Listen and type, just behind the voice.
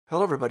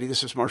Hello, everybody.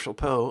 This is Marshall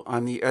Poe.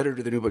 I'm the editor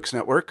of the New Books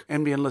Network.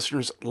 NBN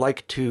listeners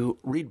like to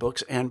read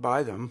books and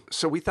buy them.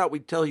 So we thought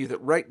we'd tell you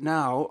that right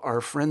now, our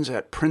friends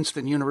at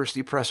Princeton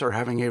University Press are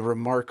having a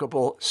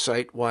remarkable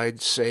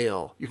site-wide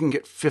sale. You can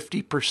get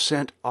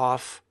 50%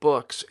 off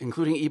books,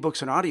 including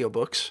ebooks and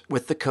audiobooks,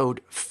 with the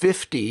code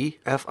 50,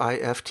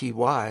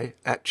 F-I-F-T-Y,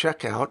 at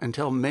checkout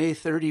until May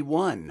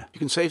 31. You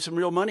can save some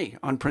real money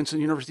on Princeton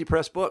University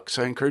Press books.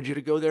 I encourage you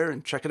to go there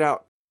and check it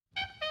out.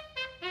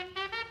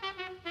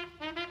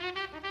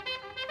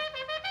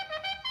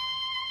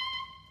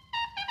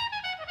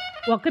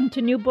 Welcome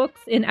to New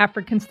Books in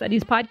African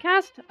Studies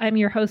podcast. I'm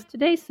your host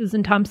today,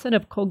 Susan Thompson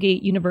of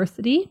Colgate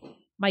University.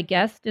 My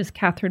guest is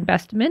Catherine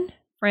Besteman,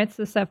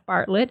 Frances F.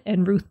 Bartlett,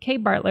 and Ruth K.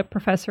 Bartlett,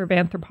 professor of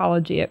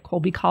anthropology at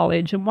Colby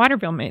College in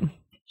Waterville, Maine.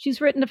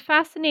 She's written a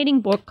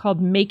fascinating book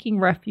called Making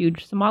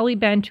Refuge, Somali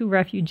Bantu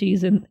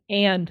Refugees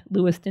and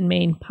Lewiston,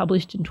 Maine,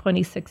 published in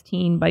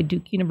 2016 by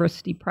Duke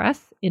University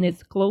Press in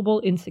its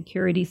Global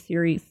Insecurity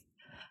series.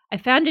 I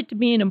found it to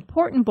be an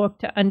important book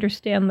to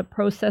understand the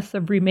process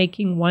of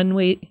remaking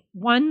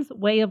one's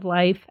way of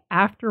life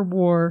after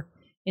war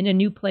in a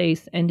new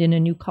place and in a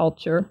new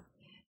culture.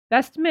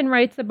 Besteman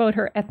writes about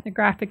her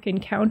ethnographic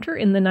encounter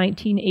in the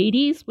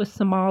 1980s with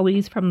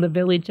Somalis from the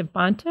village of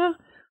Banta,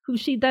 who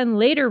she then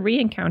later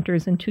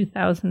re-encounters in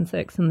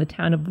 2006 in the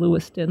town of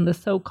Lewiston, the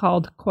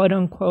so-called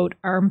quote-unquote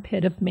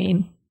armpit of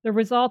Maine. The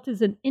result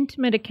is an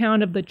intimate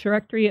account of the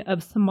trajectory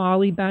of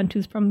Somali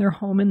Bantus from their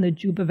home in the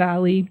Juba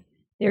Valley,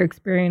 their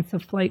experience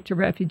of flight to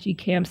refugee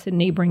camps in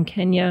neighboring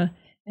Kenya,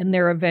 and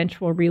their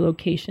eventual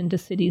relocation to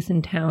cities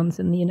and towns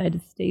in the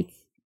United States.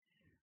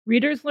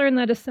 Readers learn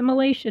that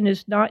assimilation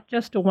is not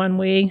just a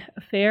one-way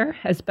affair,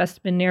 as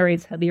Besteman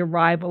narrates how the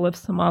arrival of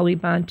Somali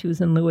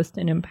Bantus in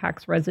Lewiston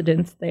impacts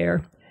residents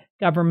there,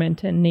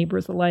 government, and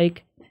neighbors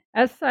alike.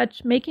 As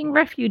such, Making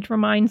Refuge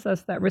reminds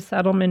us that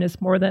resettlement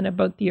is more than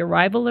about the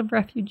arrival of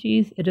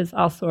refugees. It is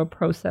also a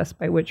process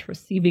by which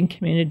receiving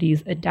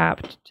communities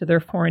adapt to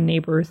their foreign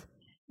neighbors.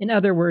 In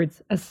other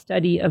words, a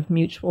study of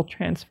mutual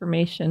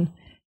transformation.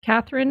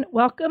 Catherine,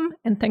 welcome,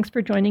 and thanks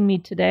for joining me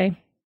today.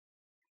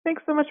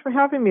 Thanks so much for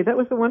having me. That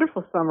was a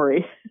wonderful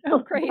summary. Oh,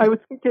 great. I was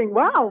thinking,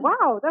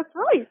 wow, that's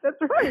right.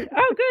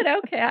 Oh, good,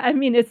 okay. I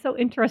mean, it's so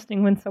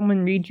interesting when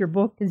someone reads your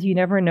book because you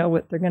never know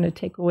what they're going to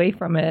take away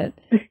from it.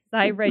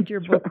 I read your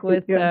book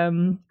with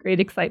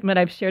great excitement.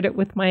 I've shared it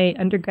with my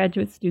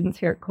undergraduate students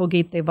here at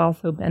Colgate. They've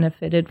also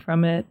benefited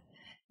from it.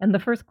 And the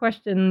first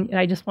question,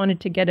 I just wanted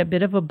to get a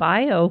bit of a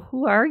bio.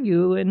 Who are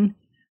you and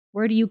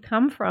where do you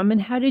come from?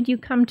 And how did you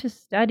come to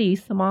study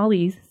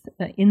Somalis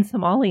in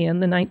Somalia in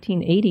the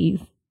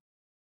 1980s?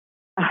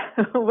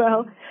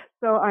 Well,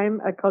 so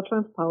I'm a cultural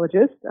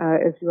anthropologist.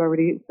 As you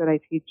already said, I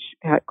teach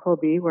at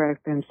Colby, where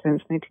I've been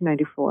since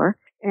 1994.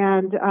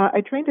 And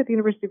I trained at the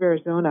University of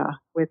Arizona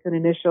with an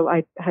initial,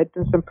 I had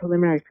done some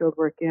preliminary field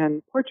work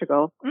in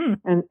Portugal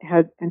and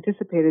had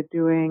anticipated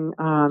doing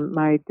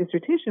my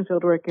dissertation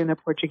field work in a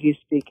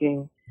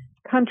Portuguese-speaking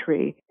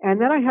country.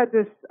 And then I had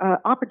this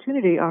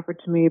opportunity offered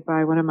to me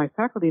by one of my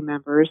faculty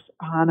members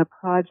on a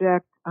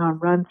project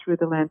run through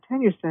the Land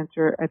Tenure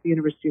Center at the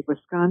University of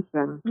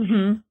Wisconsin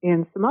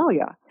in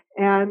Somalia.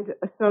 And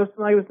so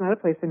Somalia was not a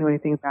place I knew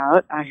anything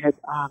about. I had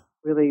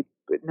really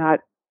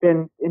not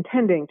been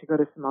intending to go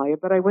to Somalia,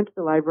 but I went to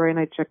the library and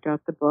I checked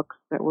out the books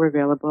that were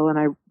available and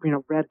I,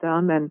 read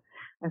them and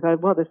I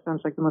thought, well, this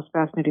sounds like the most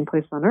fascinating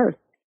place on earth.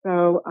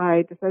 So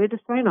I decided to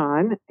sign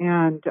on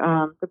and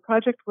the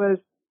project was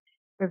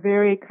a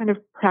very kind of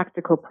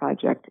practical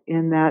project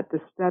in that the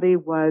study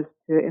was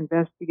to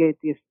investigate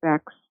the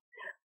effects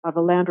of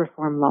a land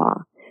reform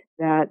law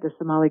that the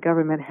Somali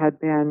government had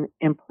been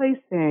in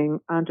placing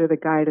under the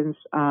guidance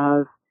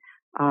of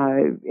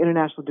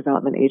international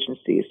development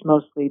agencies,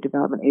 mostly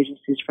development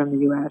agencies from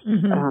the U.S.,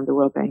 the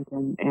World Bank,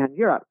 and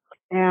Europe.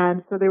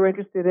 And so they were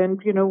interested in,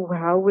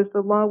 how was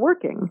the law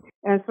working?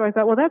 And so I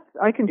thought, well,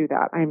 I can do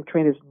that. I'm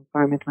trained as an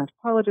environmental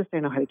anthropologist.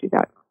 I know how to do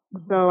that.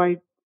 So I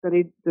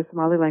studied the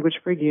Somali language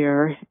for a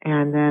year,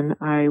 and then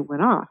I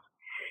went off.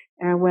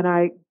 And when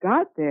I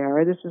got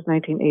there, this was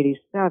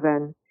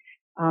 1987,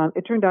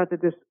 it turned out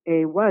that this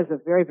was a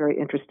very, very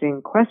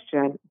interesting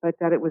question, but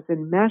that it was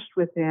enmeshed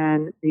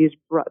within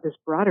this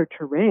broader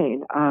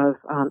terrain of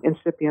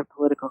incipient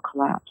political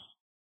collapse.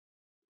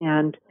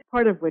 And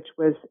part of which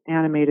was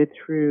animated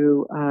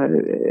through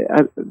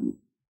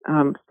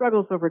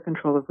struggles over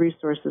control of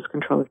resources,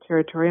 control of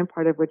territory, and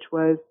part of which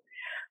was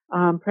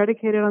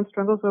predicated on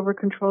struggles over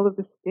control of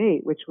the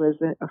state, which was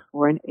a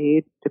foreign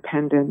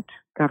aid-dependent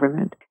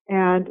government.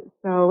 And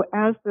so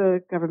as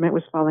the government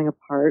was falling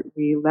apart,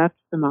 we left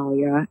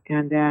Somalia,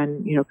 and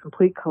then,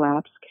 complete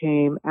collapse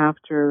came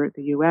after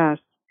the U.S.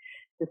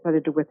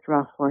 decided to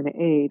withdraw foreign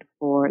aid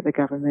for the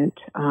government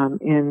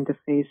in the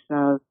face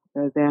of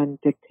the then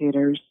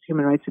dictator's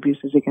human rights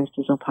abuses against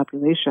his own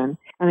population,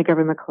 and the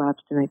government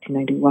collapsed in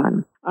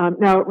 1991.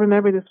 Now,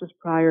 remember, this was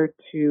prior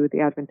to the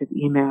advent of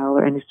email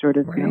or any sort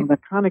of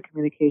electronic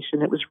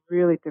communication. It was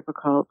really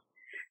difficult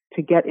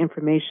to get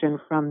information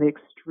from the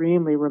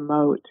extremely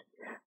remote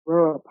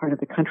rural part of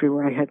the country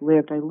where I had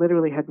lived. I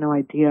literally had no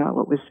idea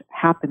what was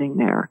happening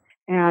there.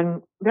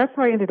 And that's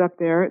how I ended up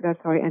there. That's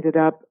how I ended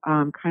up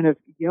kind of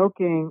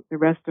yoking the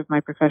rest of my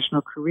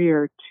professional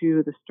career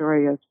to the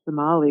story of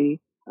Somalia,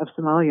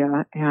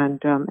 and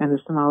the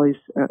Somalis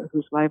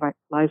whose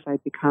lives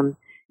I'd become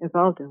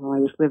involved in while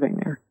I was living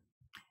there.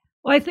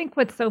 Well, I think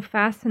what's so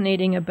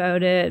fascinating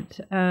about it,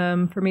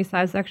 for me, so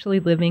I was actually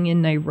living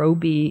in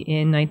Nairobi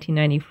in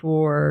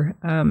 1994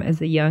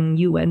 as a young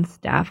UN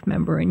staff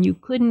member, and you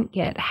couldn't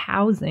get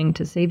housing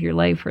to save your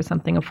life or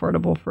something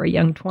affordable for a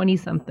young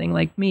 20-something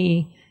like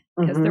me,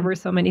 because there were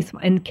so many,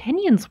 and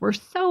Kenyans were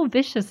so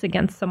vicious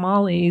against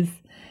Somalis.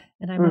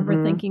 And I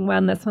remember thinking, wow,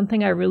 and that's one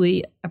thing I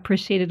really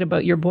appreciated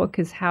about your book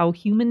is how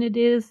human it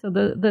is. So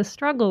the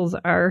struggles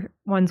are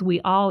ones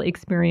we all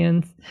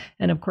experience.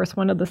 And of course,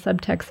 one of the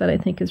subtexts that I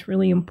think is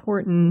really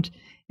important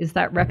is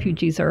that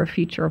refugees are a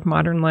feature of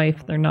modern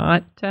life. They're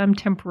not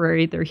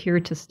temporary. They're here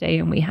to stay,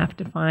 and we have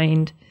to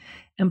find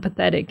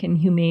empathetic and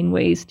humane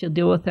ways to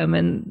deal with them.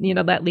 And,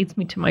 that leads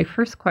me to my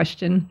first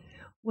question.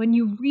 When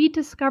you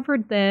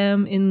rediscovered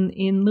them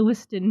in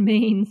Lewiston,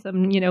 Maine,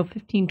 some,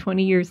 15,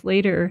 20 years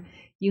later,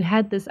 you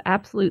had this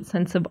absolute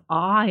sense of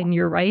awe in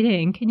your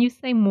writing. Can you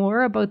say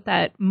more about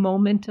that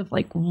moment of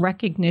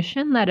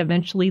recognition that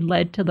eventually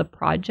led to the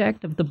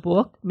project of the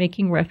book,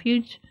 Making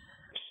Refuge?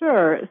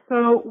 Sure.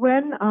 So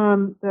when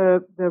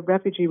the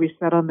refugee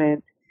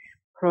resettlement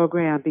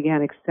program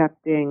began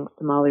accepting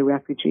Somali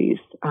refugees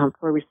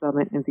for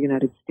resettlement in the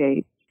United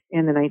States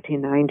in the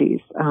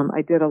 1990s,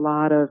 I did a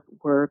lot of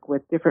work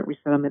with different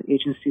resettlement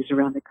agencies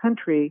around the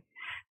country,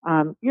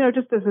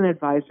 just as an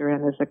advisor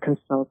and as a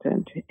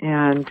consultant,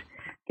 and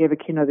gave a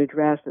keynote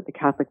address at the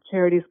Catholic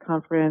Charities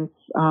Conference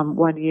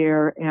one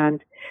year,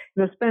 and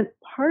spent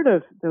part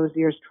of those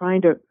years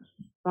trying to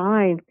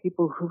find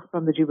people who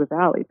from the Juba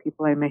Valley,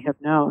 people I may have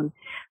known,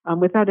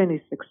 without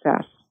any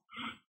success.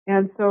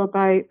 And so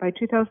by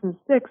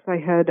 2006, I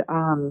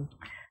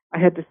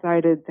had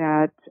decided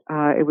that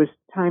it was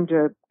time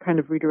to kind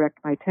of redirect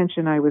my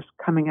attention. I was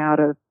coming out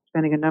of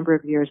spending a number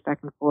of years back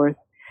and forth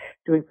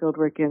doing field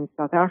work in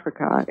South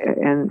Africa,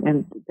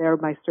 and there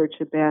my search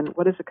had been,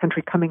 what does a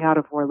country coming out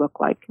of war look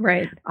like?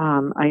 Right.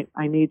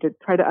 I need to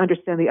try to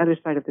understand the other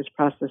side of this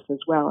process as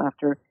well,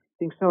 after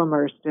being so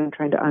immersed in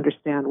trying to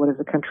understand what does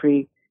a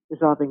country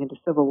dissolving into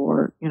civil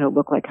war,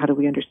 look like? How do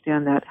we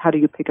understand that? How do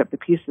you pick up the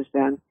pieces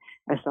then,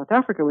 as South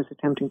Africa was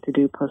attempting to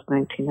do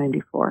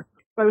post-1994?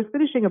 So I was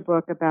finishing a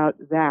book about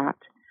that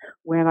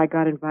when I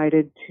got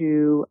invited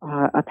to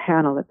a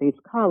panel at Bates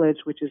College,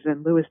 which is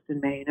in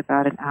Lewiston, Maine,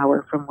 about an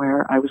hour from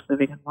where I was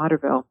living in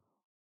Waterville.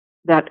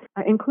 That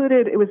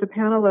included, it was a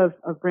panel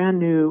of brand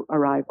new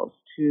arrivals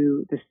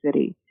to the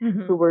city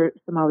who were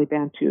Somali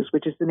Bantus,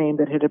 which is the name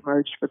that had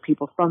emerged for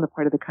people from the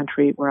part of the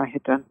country where I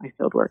had done my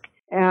field work.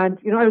 And,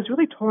 I was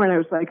really torn. I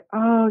was like,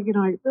 I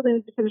really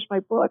need to finish my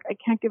book. I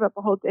can't give up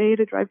a whole day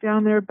to drive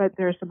down there, but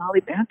there are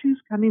Somali Bantus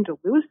coming to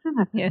Lewiston.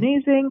 That's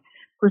amazing.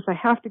 Of course, I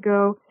have to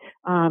go.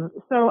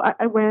 So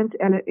I went,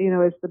 and,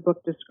 as the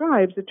book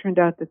describes, it turned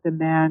out that the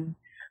men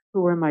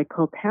who were my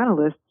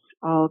co-panelists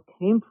all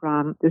came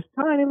from this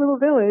tiny little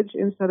village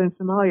in southern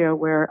Somalia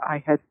where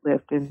I had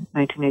lived in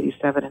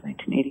 1987 and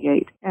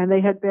 1988. And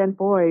they had been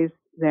boys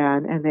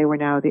then, and they were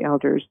now the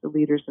elders, the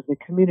leaders of the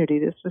community.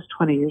 This was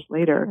 20 years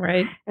later.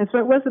 Right. And so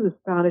it was an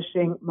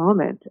astonishing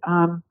moment.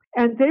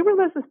 And they were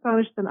less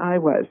astonished than I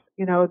was.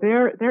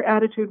 Their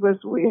attitude was,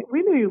 we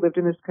knew you lived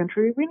in this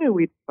country. We knew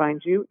we'd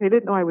find you. They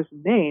didn't know I was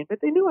in Maine,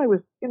 but they knew I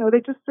was, they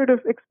just sort of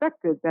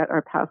expected that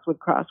our paths would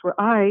cross, where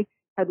I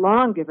had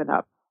long given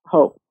up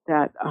hope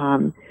that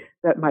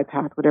my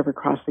path would ever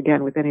cross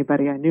again with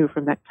anybody I knew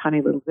from that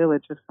tiny little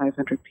village of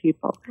 500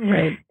 people.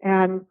 Right.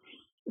 And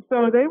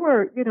so they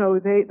were,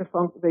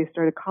 they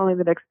started calling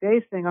the next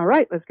day saying, all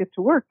right, let's get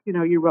to work.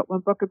 You wrote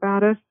one book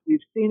about us. We've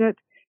seen it.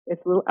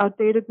 It's a little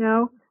outdated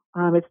now.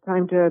 It's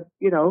time to,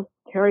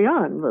 carry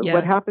on. Yeah.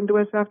 What happened to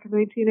us after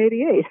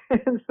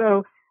 1988? And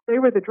so they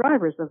were the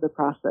drivers of the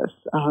process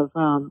of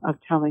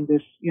telling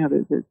this,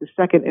 the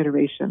second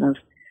iteration of,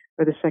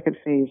 or the second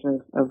phase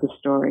of the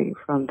story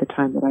from the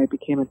time that I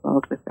became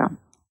involved with them.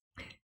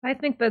 I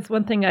think that's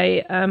one thing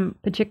I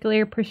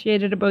particularly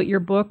appreciated about your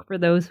book. For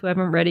those who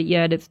haven't read it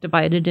yet, it's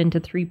divided into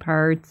 3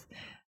 parts.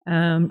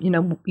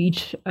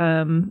 Each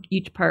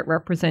part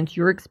represents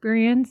your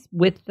experience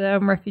with the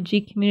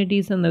refugee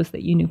communities and those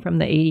that you knew from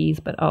the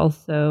 80s, but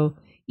also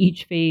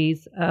each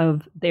phase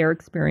of their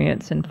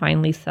experience and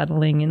finally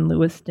settling in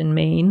Lewiston,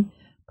 Maine.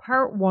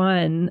 Part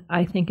 1,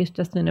 I think, is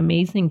just an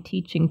amazing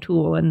teaching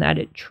tool in that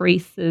it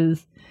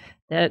traces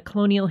the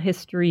colonial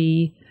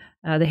history,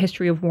 the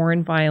history of war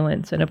and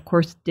violence, and of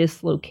course,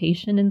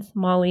 dislocation in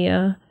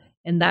Somalia.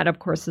 And that, of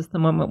course, is the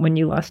moment when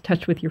you lost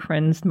touch with your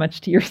friends,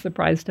 much to your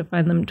surprise to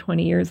find them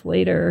 20 years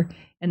later.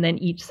 And then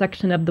each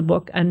section of the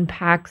book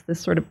unpacks this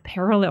sort of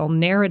parallel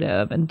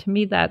narrative. And to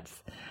me,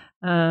 that's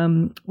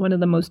one of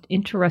the most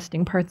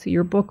interesting parts of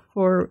your book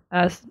for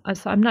us.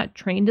 So I'm not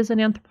trained as an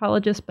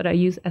anthropologist, but I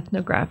use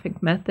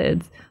ethnographic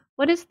methods.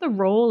 What is the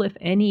role, if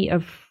any,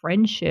 of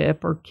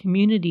friendship or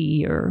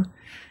community or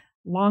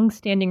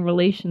long-standing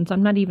relations.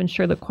 I'm not even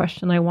sure the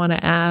question I want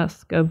to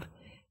ask of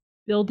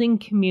building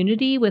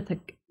community with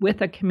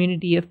a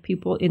community of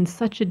people in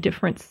such a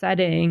different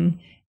setting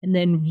and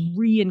then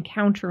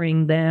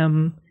re-encountering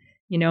them,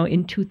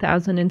 in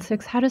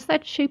 2006. How does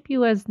that shape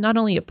you as not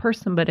only a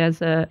person, but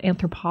as an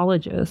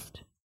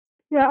anthropologist?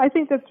 Yeah, I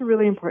think that's a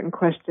really important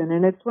question,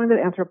 and it's one that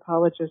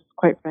anthropologists,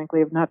 quite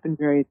frankly, have not been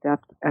very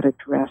adept at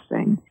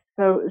addressing.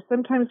 So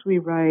sometimes we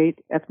write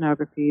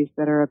ethnographies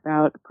that are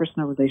about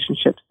personal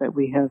relationships that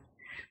we have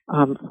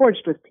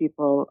forged with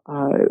people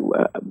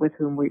with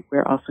whom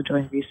we're also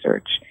doing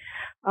research.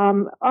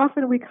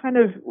 Often we kind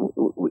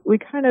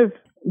of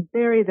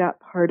bury that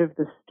part of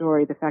the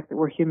story, the fact that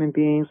we're human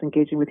beings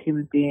engaging with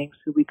human beings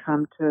who we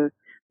come to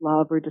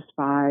love or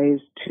despise,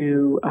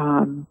 to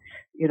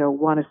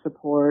want to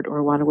support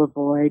or want to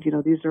avoid.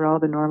 These are all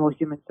the normal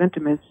human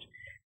sentiments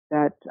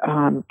that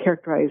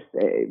characterize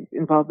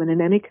involvement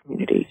in any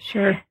community.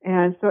 Sure.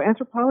 And so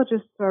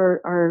anthropologists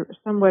are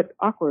somewhat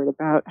awkward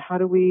about how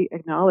do we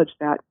acknowledge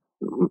that,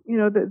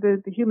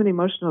 the human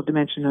emotional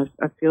dimension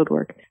of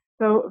fieldwork.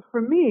 So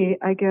for me,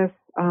 I guess,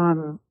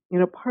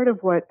 part of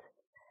what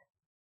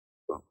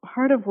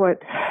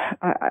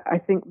I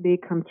think may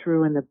come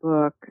through in the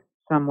book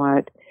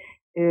somewhat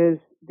is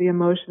the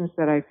emotions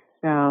that I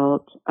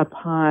felt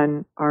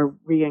upon our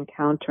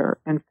re-encounter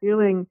and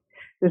feeling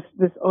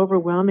this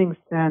overwhelming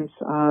sense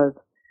of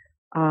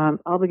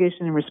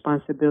obligation and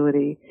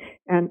responsibility.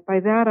 And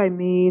by that I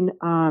mean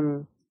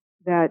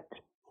that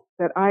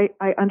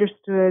I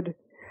understood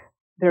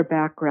their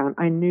background.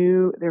 I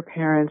knew their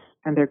parents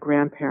and their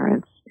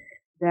grandparents,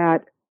 that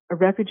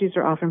refugees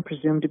are often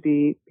presumed to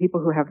be people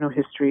who have no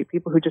history,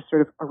 people who just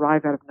sort of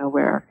arrive out of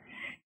nowhere.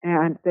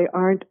 And they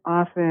aren't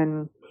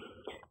often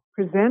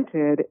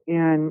presented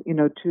in,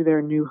 to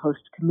their new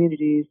host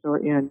communities or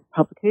in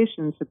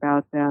publications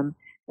about them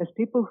as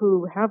people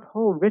who have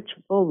whole, rich,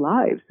 full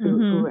lives,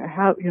 who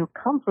have,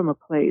 come from a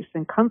place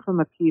and come from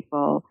a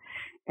people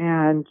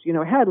and,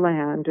 had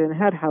land and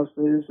had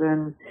houses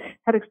and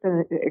had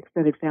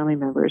extended family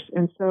members.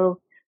 And so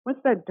once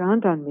that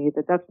dawned on me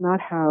that that's not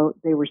how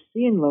they were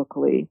seen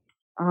locally,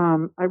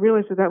 I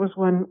realized that was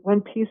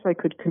one piece I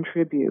could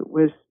contribute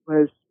was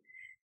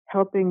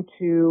helping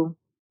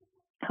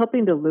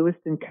the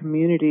Lewiston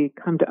community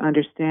come to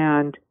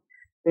understand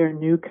their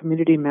new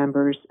community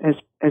members as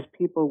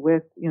people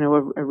with,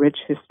 a rich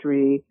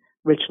history,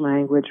 rich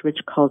language, rich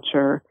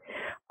culture.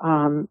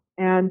 And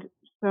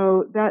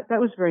so that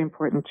was very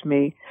important to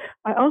me.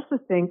 I also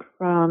think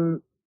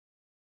from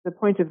the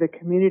point of the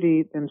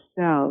community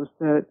themselves,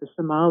 the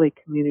Somali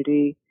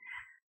community,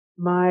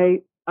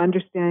 my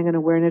understanding and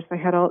awareness, I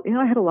had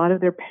a lot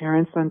of their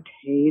parents on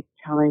tape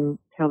telling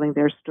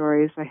their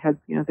stories. I had,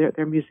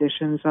 their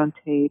musicians on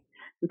tape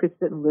who could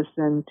sit and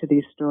listen to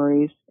these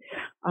stories.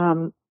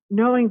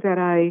 Knowing that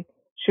I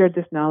shared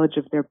this knowledge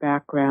of their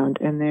background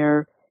and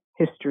their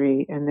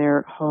history and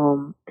their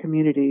home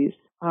communities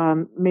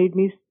made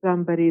me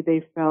somebody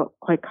they felt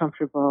quite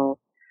comfortable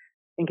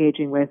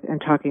engaging with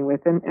and talking with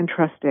and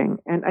trusting.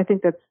 And I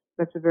think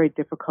that's a very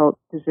difficult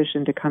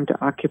position to come to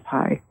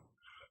occupy.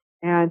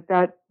 And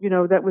that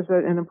was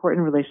an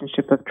important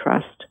relationship of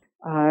trust.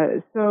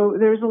 So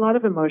there was a lot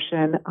of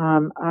emotion.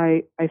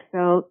 I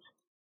felt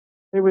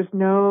there was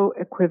no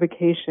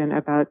equivocation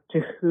about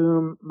to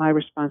whom my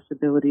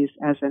responsibilities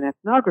as an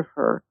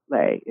ethnographer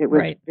lay. It was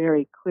right.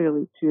 Very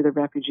clearly to the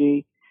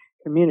refugee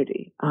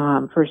community,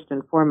 first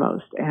and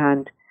foremost,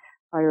 and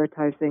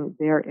prioritizing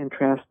their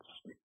interests,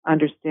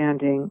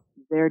 understanding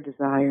their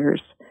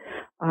desires.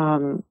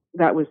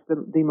 That was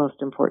the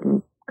most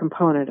important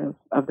component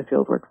of the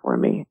fieldwork for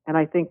me. And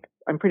I think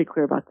I'm pretty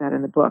clear about that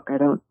in the book. I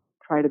don't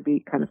try to be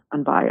kind of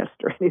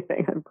unbiased or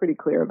anything. I'm pretty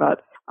clear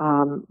about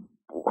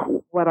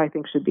what I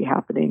think should be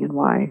happening and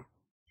why.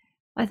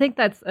 I think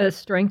that's a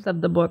strength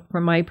of the book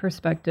from my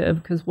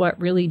perspective, because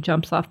what really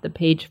jumps off the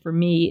page for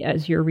me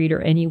as your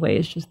reader anyway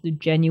is just the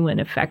genuine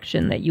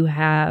affection that you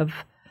have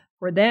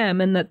for them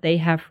and that they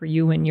have for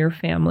you and your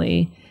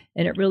family.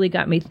 And it really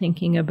got me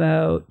thinking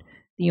about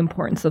the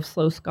importance of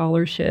slow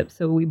scholarship.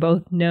 So we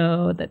both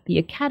know that the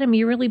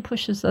Academy really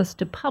pushes us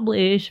to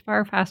publish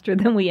far faster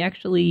than we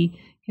actually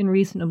can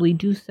reasonably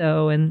do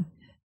so. And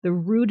the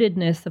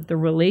rootedness of the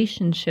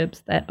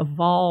relationships that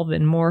evolve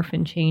and morph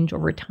and change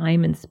over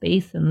time and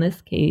space in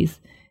this case,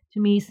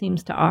 to me,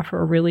 seems to offer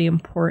a really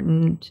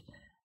important,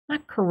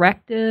 not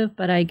corrective,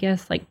 but I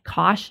guess like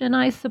caution,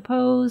 I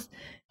suppose,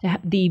 to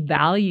the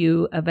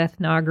value of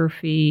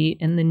ethnography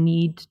and the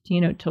need,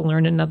 to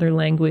learn another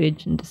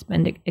language and to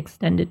spend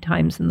extended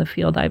times in the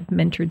field. I've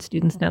mentored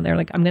students now. They're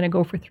like, I'm going to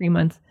go for 3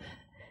 months.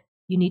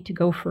 You need to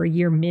go for a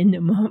year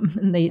minimum.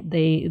 And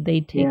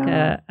they take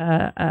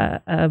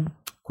a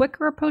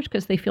quicker approach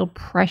because they feel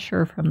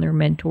pressure from their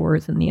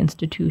mentors and the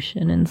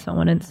institution and so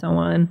on and so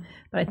on.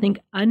 But I think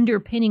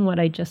underpinning what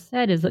I just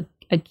said is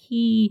a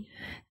key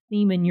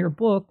theme in your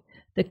book,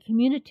 the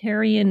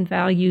communitarian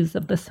values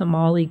of the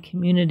Somali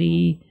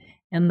community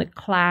and the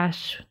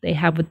clash they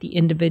have with the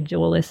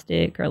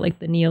individualistic or like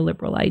the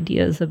neoliberal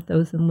ideas of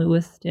those in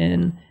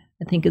Lewiston.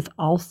 I think is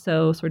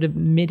also sort of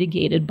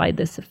mitigated by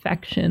this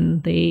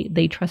affection.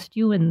 They trust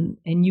you and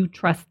you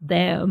trust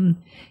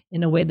them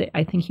in a way that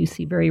I think you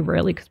see very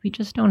rarely because we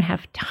just don't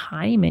have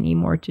time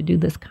anymore to do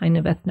this kind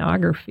of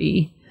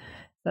ethnography.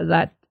 So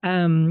that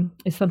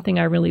is something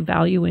I really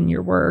value in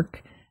your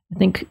work. I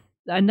think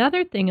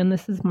another thing, and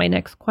this is my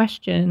next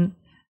question,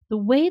 the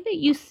way that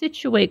you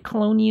situate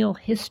colonial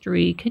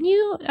history, can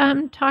you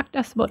talk to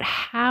us about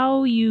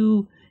how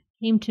you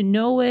came to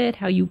know it,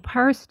 how you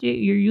parsed it,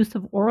 your use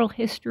of oral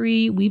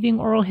history, weaving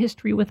oral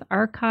history with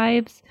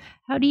archives?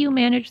 How do you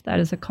manage that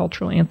as a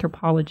cultural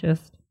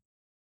anthropologist?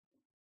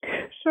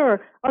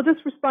 Sure. I'll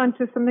just respond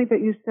to something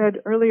that you said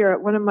earlier.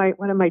 One of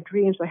my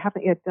dreams, I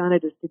haven't yet done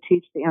it, is to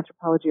teach the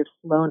anthropology of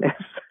slowness.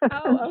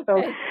 Oh,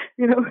 okay.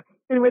 So,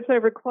 in which I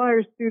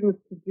require students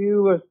to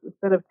do a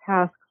set of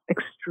tasks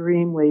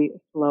extremely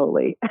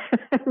slowly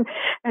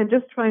and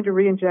just trying to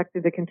re-inject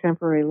into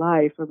contemporary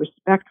life a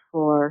respect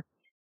for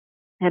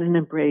and an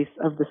embrace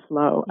of the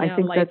slow. Yeah, I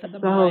think that's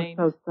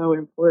so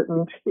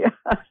important. Yeah.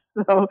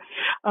 So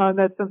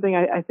that's something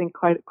I think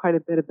quite a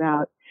bit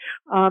about.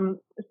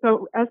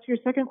 So as to your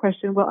second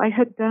question, well, I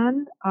had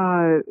done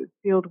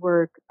field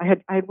work. I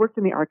had worked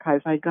in the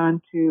archives. I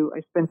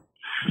spent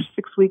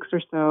 6 weeks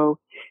or so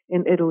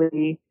in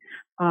Italy,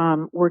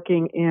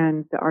 working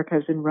in the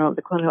archives in Rome,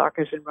 the colonial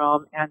archives in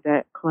Rome, and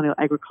the colonial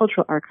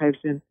agricultural archives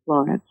in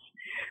Florence,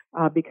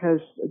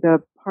 because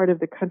the part of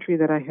the country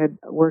that I had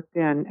worked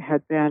in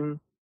had been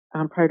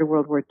prior to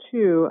World War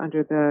II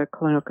under the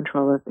colonial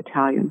control of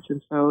Italians.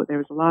 And so there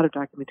was a lot of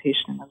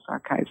documentation in those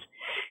archives.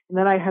 And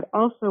then I had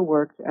also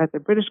worked at the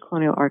British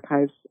Colonial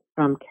Archives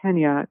from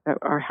Kenya that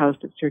are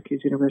housed at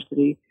Syracuse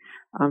University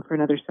for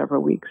another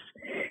several weeks.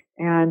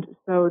 And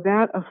so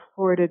that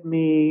afforded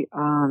me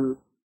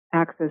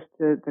access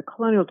to the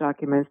colonial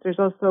documents. There's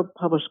also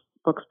published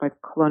books by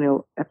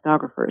colonial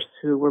ethnographers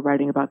who were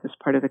writing about this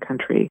part of the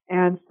country.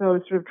 And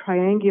so sort of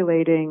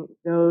triangulating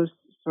those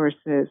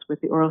sources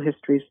with the oral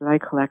histories that I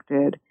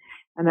collected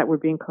and that were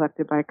being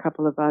collected by a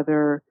couple of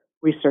other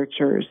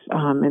researchers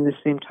in the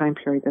same time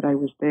period that I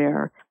was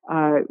there,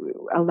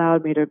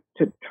 allowed me to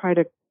try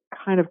to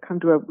kind of come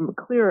to a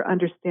clearer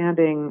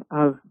understanding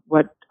of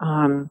what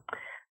the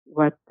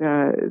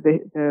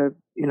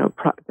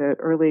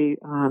early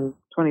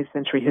 20th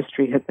century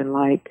history had been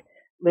like,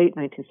 late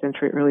 19th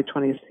century, early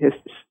 20th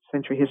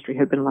century history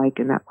had been like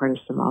in that part of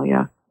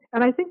Somalia.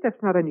 And I think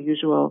that's not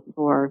unusual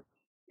for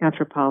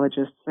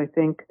anthropologists. I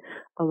think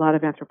a lot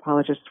of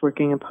anthropologists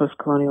working in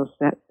post-colonial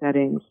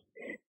settings,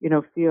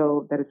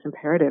 feel that it's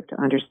imperative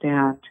to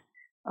understand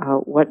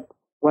what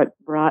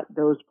brought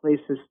those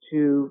places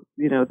to,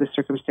 the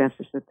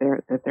circumstances that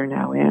they're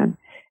now in,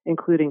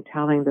 including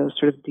telling those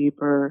sort of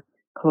deeper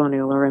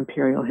colonial or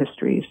imperial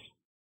histories.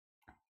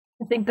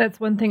 I think that's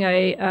one thing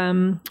I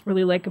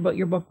really like about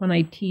your book when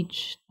I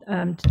teach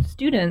to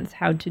students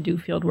how to do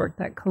field work.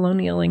 That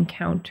colonial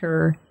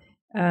encounter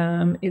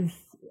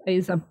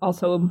is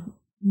also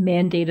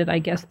mandated, I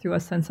guess, through a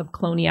sense of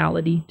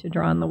coloniality to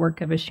draw on the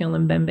work of Achille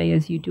Mbembe,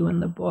 as you do in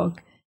the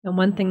book. And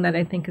one thing that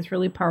I think is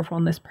really powerful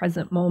in this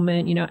present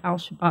moment,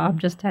 Al-Shabaab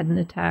just had an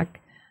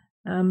attack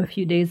a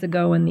few days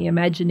ago, and the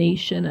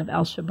imagination of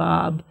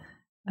Al-Shabaab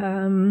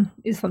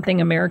is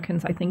something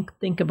Americans, I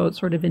think about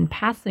sort of in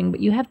passing.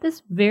 But you have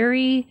this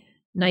very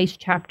nice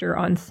chapter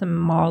on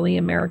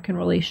Somali-American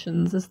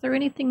relations. Is there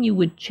anything you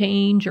would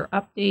change or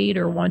update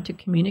or want to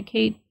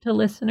communicate to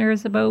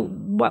listeners about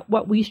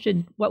what we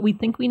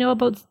think we know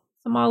about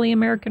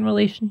Somali-American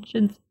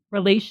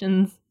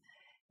relations,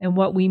 and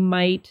what we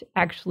might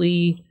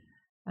actually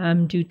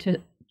do to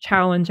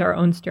challenge our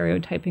own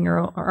stereotyping or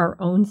our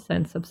own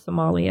sense of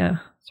Somalia?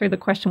 Sorry, the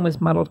question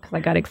was muddled because I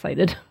got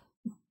excited.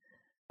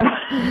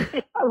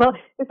 Well,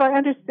 if I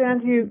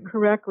understand you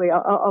correctly,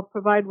 I'll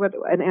provide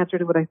an answer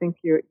to what I think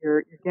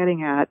you're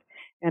getting at.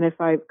 And if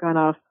I've gone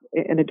off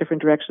in a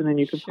different direction, then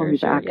you can pull me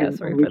back and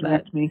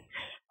redirect me.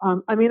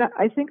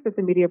 I think that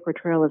the media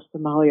portrayal of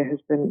Somalia has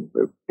been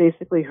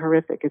basically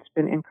horrific. It's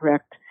been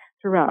incorrect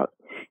throughout.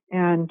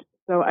 And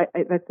so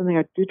that's something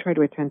I do try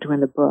to attend to in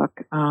the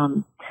book.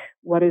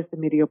 What is the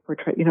media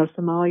portrayal?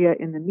 Somalia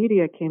in the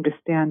media came to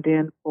stand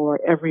in for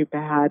every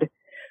bad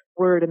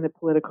word in the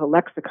political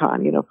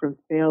lexicon, from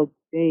failed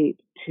state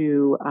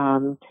to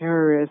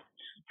terrorist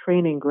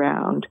training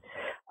ground,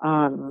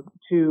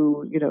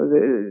 to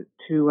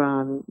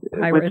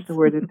pirates. What's the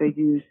word that they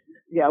use?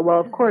 Yeah, well,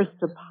 of course,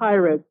 to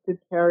pirates, to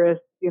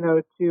terrorists,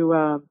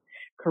 to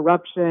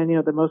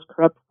corruption, the most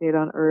corrupt state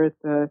on earth,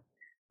 the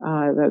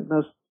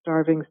most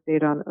starving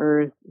state on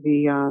earth,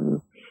 the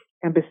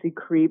embassy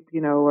creep,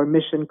 or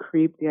mission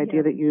creep, the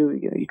idea that you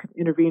can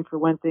intervene for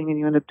one thing and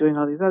you end up doing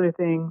all these other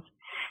things.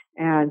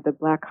 And the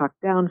Black Hawk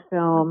Down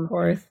film, of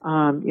course,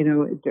 when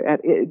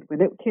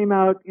it came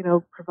out,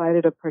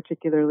 provided a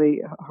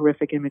particularly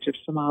horrific image of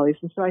Somalis.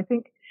 And so I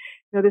think,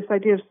 this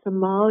idea of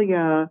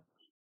Somalia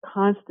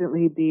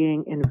constantly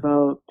being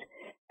invoked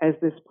as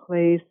this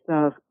place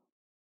of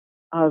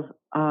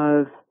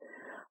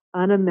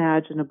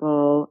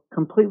unimaginable,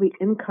 completely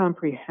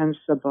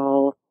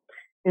incomprehensible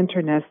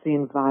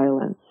internecine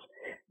violence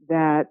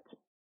that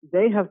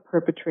they have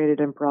perpetrated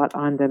and brought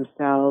on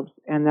themselves,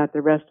 and that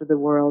the rest of the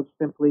world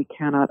simply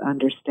cannot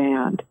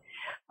understand.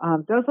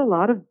 Does a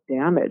lot of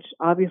damage,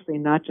 obviously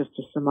not just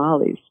to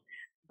Somalis,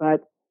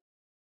 but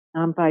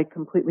by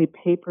completely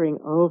papering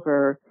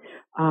over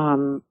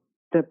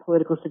the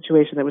political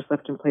situation that was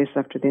left in place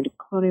after the end of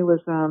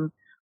colonialism,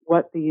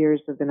 what the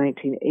years of the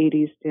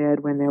 1980s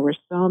did when there were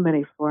so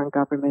many foreign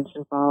governments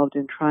involved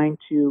in trying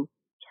to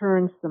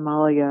turn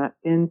Somalia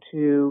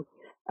into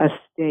a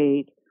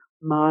state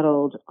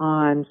modeled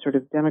on sort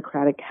of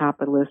democratic,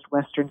 capitalist,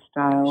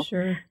 Western-style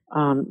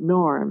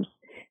norms.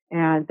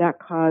 And that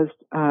caused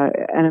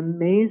an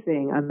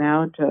amazing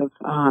amount of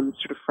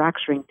sort of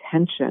fracturing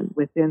tension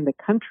within the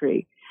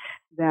country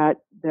that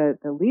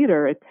the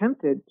leader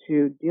attempted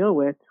to deal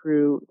with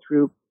through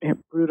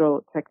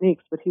brutal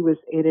techniques, but he was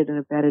aided and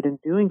abetted in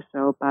doing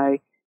so by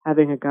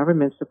having a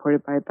government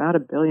supported by about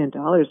 $1 billion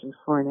in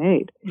foreign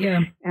aid.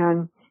 Yeah.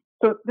 And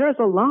so there's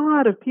a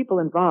lot of people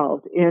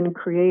involved in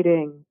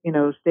creating,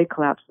 state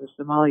collapse in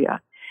Somalia.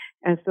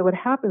 And so what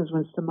happens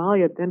when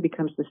Somalia then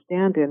becomes the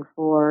stand-in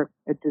for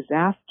a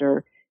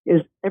disaster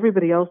is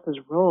everybody else's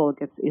role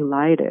gets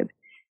elided.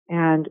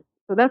 And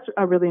so that's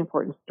a really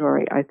important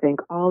story, I think.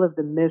 All of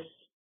the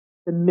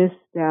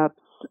missteps,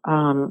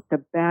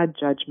 the bad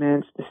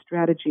judgments, the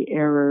strategy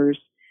errors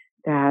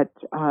that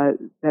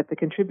the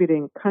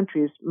contributing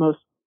countries,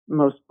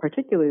 most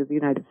particularly the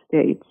United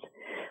States,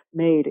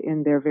 made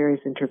in their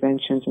various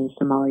interventions in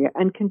Somalia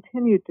and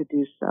continued to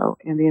do so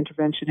in the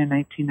intervention in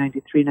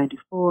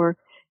 1993-94,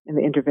 in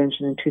the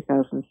intervention in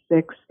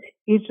 2006.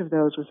 Each of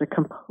those was a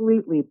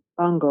completely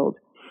bungled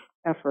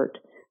effort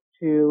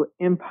to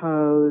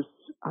impose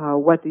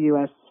what the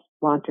U.S.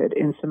 wanted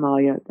in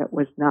Somalia that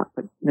was not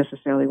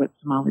necessarily what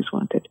Somalis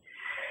wanted.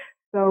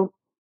 So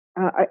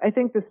I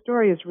think the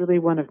story is really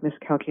one of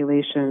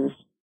miscalculations,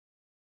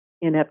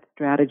 inept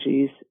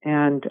strategies,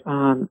 and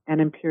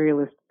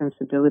imperialist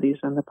sensibilities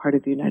on the part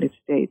of the United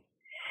States.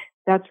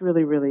 That's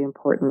really, really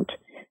important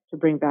to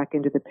bring back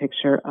into the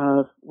picture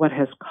of what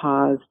has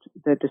caused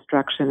the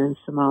destruction in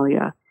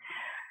Somalia.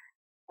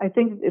 I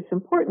think it's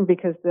important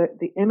because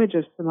the image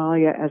of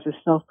Somalia as a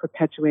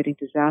self-perpetuating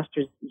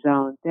disaster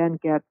zone then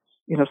gets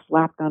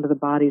slapped onto the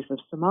bodies of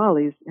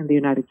Somalis in the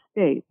United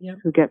States, yep,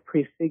 who get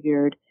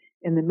prefigured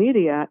in the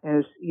media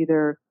as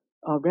either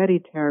already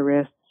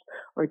terrorists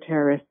or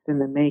terrorists in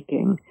the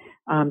making,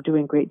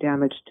 doing great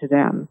damage to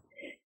them.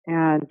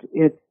 And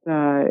it's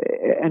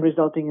and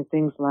resulting in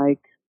things like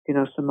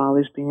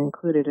Somalis being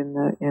included in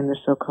the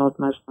so-called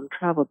Muslim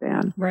travel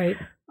ban, right?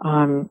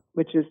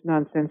 Which is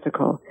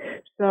nonsensical.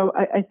 So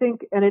I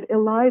think, and it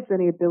elides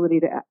any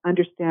ability to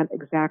understand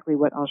exactly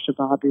what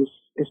Al-Shabaab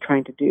is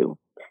trying to do.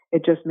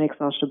 It just makes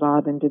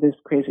Al-Shabaab into this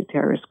crazy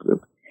terrorist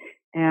group,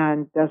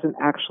 and doesn't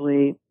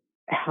actually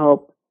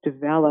help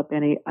develop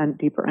any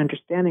deeper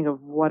understanding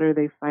of what are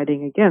they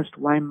fighting against.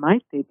 Why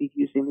might they be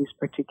using these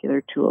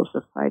particular tools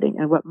of fighting,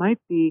 and what might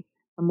be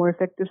a more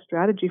effective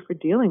strategy for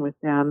dealing with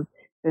them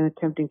than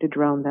attempting to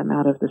drown them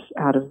off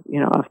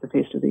the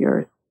face of the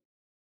earth.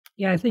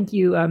 Yeah, I think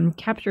you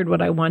captured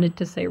what I wanted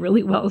to say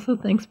really well. So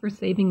thanks for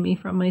saving me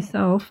from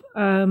myself.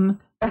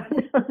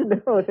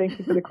 No, thank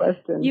you for the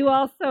question. You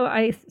also,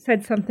 I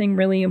said something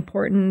really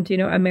important.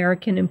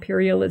 American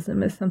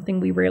imperialism is something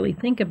we rarely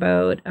think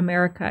about.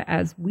 America,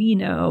 as we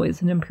know,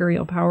 is an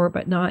imperial power,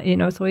 but not,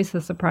 it's always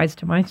a surprise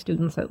to my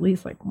students, at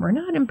least, like, we're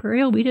not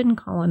imperial. We didn't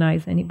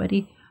colonize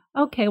anybody.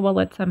 Okay, well,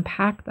 let's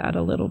unpack that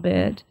a little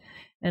bit.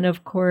 And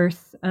of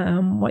course,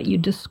 what you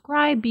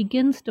describe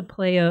begins to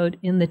play out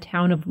in the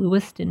town of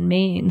Lewiston,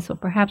 Maine. So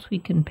perhaps we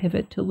can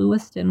pivot to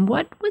Lewiston.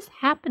 What was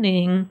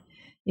happening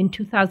in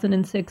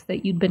 2006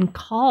 that you'd been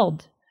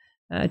called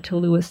to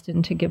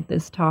Lewiston to give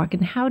this talk?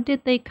 And how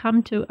did they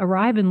come to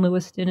arrive in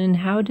Lewiston? And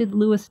how did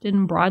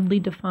Lewiston,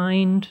 broadly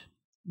defined,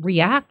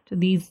 react to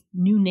these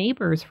new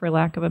neighbors, for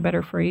lack of a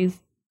better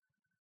phrase?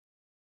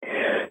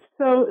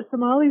 So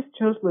Somalis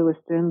chose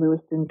Lewiston.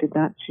 Lewiston did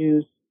not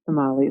choose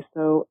Somalis.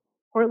 So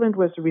Portland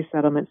was a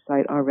resettlement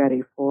site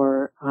already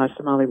for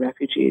Somali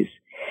refugees.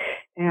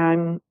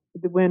 And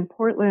when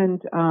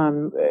Portland,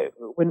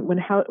 when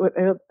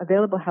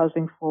available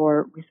housing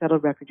for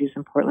resettled refugees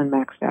in Portland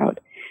maxed out,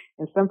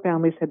 and some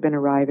families had been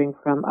arriving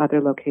from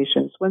other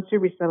locations. Once you're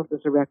resettled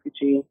as a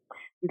refugee,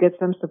 you get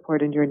some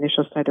support in your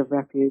initial site of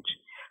refuge,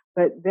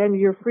 but then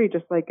you're free,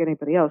 just like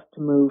anybody else,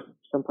 to move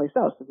someplace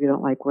else if you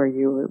don't like where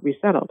you were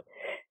resettled.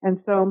 And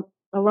so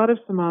a lot of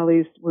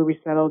Somalis were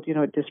resettled,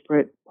 at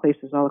disparate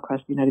places all across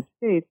the United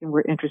States, and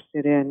were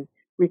interested in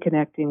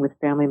reconnecting with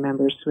family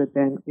members who had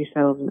been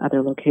resettled in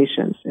other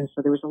locations. And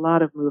so there was a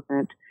lot of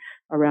movement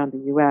around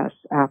the U.S.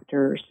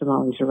 after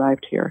Somalis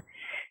arrived here.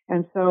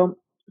 And so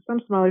some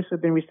Somalis who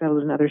had been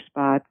resettled in other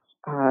spots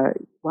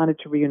wanted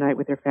to reunite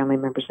with their family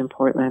members in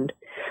Portland,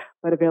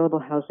 but available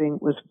housing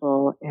was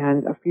full,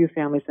 and a few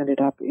families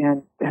ended up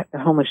in the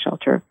homeless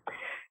shelter.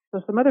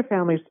 So some other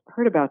families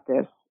heard about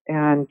this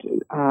and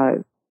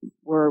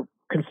were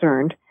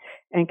concerned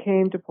and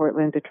came to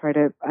Portland to try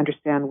to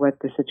understand what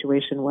the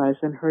situation was,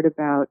 and heard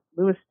about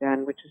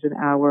Lewiston, which is an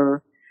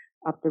hour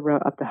up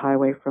the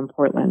highway from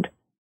Portland.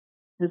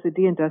 It was a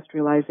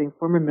deindustrializing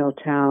former mill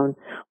town,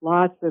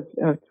 lots of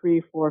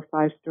 3, 4,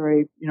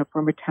 5-story,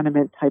 former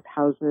tenement type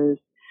houses,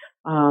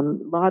 a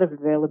lot of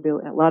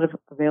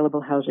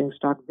available housing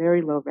stock,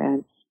 very low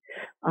rents.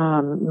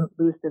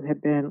 Lewiston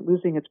had been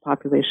losing its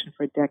population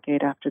for a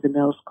decade after the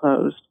mills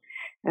closed,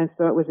 and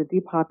so it was a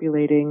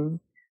depopulating,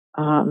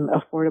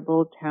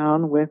 affordable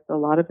town with a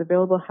lot of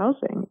available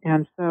housing.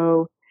 And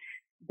so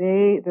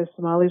the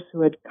Somalis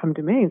who had come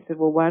to Maine said,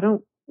 "Well, why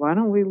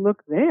don't we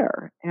look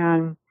there?"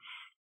 And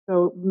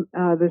so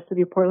the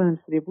city of Portland and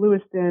the city of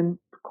Lewiston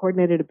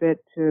coordinated a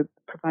bit to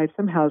provide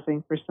some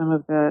housing for some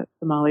of the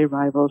Somali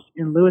arrivals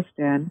in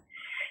Lewiston,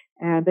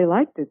 and they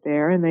liked it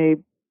there, and they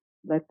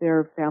let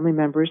their family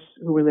members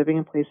who were living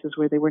in places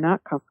where they were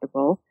not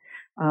comfortable,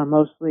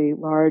 mostly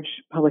large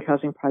public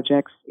housing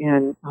projects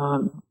in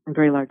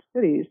very large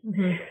cities,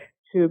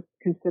 to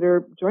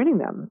consider joining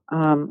them.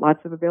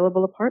 Lots of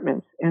available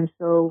apartments. And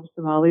so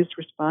Somalis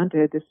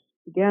responded. This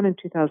began in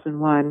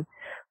 2001.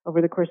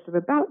 Over the course of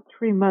about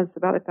 3 months,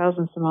 about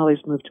 1,000 Somalis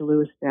moved to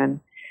Lewiston.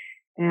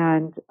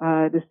 And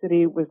the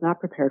city was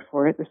not prepared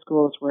for it. The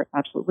schools were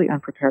absolutely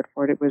unprepared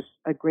for it. It was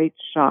a great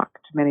shock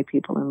to many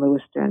people in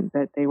Lewiston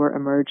that they were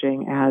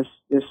emerging as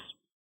this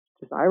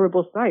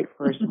desirable site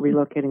for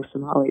relocating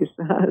Somalis.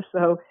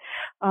 So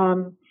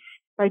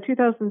by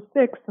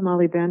 2006,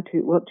 Somali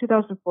Bantu,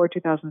 2004,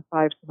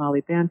 2005,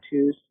 Somali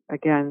Bantus,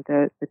 again,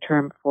 the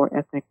term for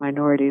ethnic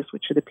minorities,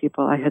 which are the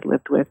people I had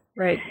lived with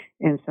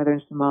in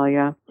southern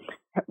Somalia,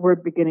 were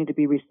beginning to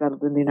be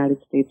resettled in the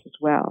United States as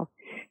well.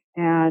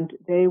 And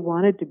they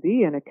wanted to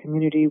be in a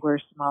community where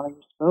Somali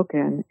was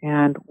spoken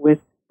and with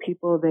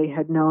people they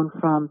had known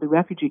from the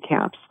refugee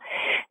camps,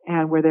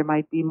 and where there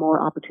might be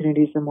more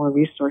opportunities and more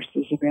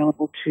resources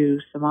available to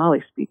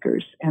Somali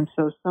speakers. And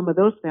so some of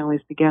those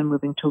families began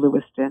moving to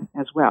Lewiston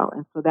as well.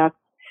 And so that's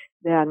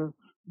then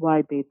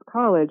why Bates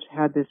College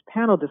had this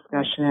panel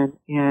discussion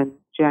in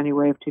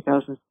January of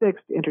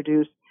 2006 to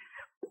introduce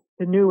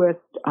the newest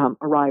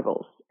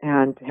arrivals,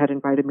 and had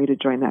invited me to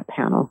join that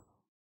panel.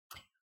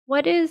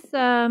 What is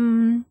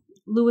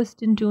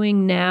Lewiston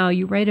doing now?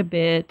 You write a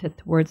bit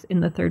towards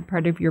in the third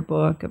part of your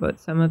book about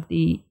some of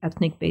the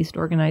ethnic-based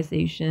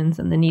organizations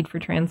and the need for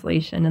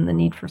translation and the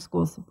need for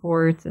school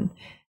supports and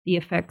the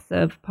effects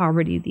of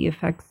poverty, the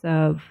effects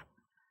of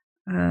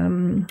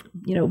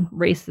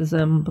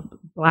racism,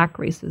 Black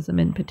racism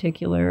in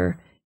particular,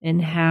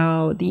 and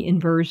how the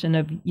inversion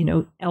of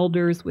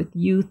elders with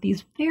youth,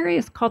 these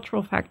various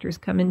cultural factors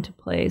come into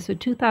play. So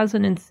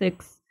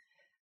 2006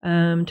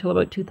 till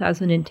about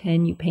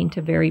 2010, you paint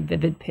a very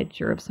vivid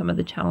picture of some of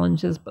the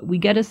challenges, but we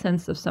get a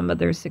sense of some of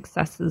their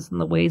successes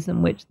and the ways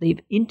in which they've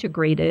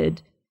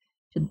integrated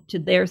to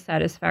their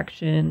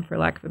satisfaction, for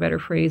lack of a better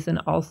phrase, and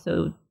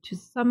also to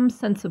some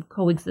sense of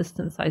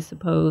coexistence, I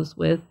suppose,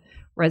 with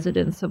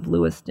residents of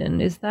Lewiston.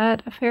 Is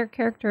that a fair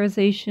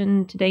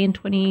characterization today in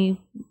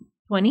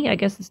 2020? I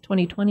guess it's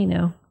 2020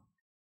 now.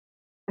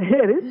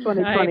 It is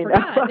 2020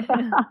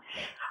 now.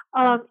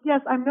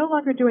 Yes, I'm no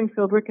longer doing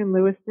fieldwork in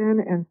Lewiston,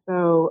 and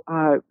so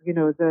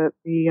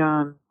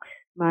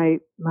my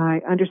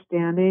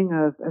understanding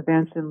of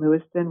events in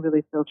Lewiston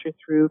really filtered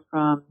through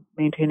from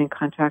maintaining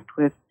contact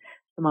with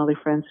Somali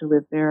friends who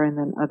live there, and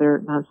then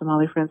other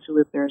non-Somali friends who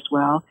live there as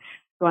well.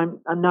 So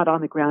I'm not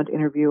on the ground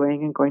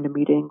interviewing and going to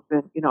meetings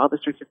and all the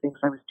sorts of things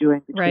I was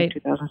doing between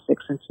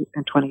 2006 and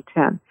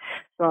 2010.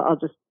 So I'll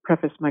just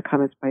preface my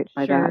comments by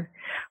that.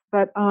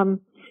 But I'll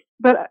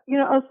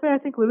say I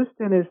think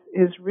Lewiston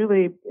is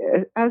really,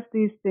 as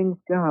these things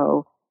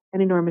go,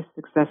 an enormous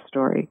success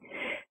story.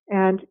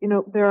 And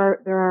there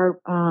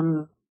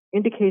are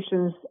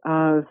indications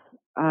of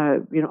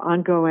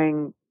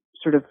ongoing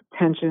sort of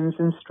tensions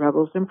and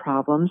struggles and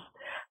problems.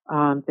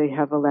 They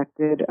have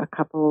elected a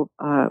couple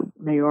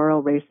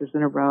mayoral races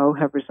in a row,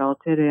 have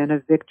resulted in a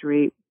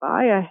victory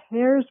by a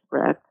hair's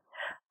breadth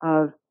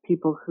of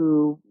people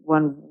who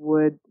one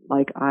would,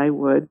 like I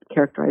would,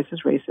 characterize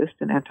as racist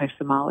and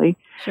anti-Somali.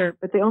 Sure.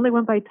 But they only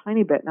won by a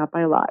tiny bit, not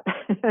by a lot.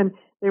 And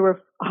they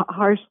were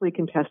harshly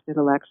contested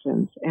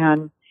elections.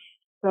 And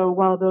so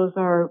while those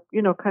are,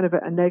 kind of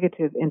a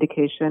negative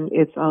indication,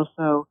 it's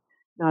also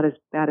not as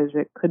bad as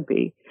it could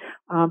be.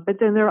 But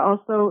then there are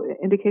also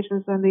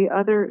indications on the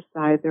other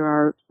side. There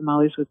are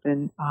Somalis who've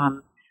been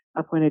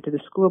appointed to the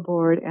school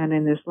board. And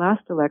in this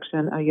last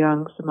election, a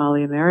young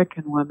Somali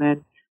American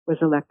woman was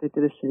elected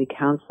to the city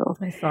council.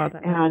 I saw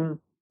that. And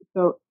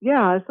so,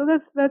 so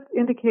that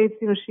indicates,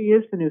 she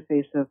is the new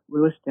face of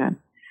Lewiston.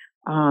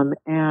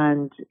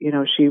 And,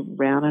 she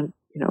ran and,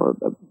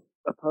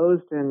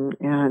 opposed and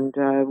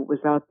was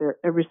out there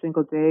every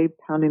single day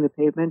pounding the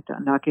pavement,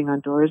 knocking on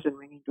doors and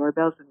ringing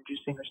doorbells and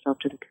introducing herself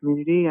to the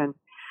community. And,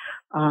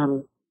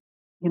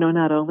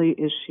 not only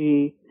is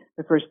she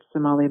the first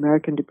Somali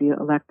American to be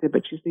elected,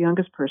 but she's the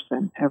youngest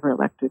person ever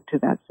elected to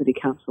that city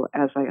council,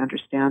 as I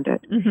understand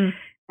it. Mm-hmm.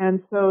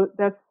 And so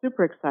that's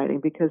super exciting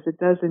because it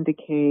does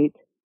indicate,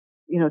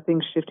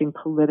 things shifting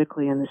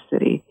politically in the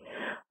city.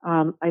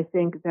 I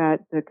think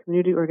that the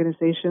community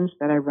organizations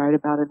that I write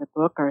about in the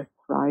book are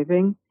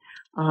thriving.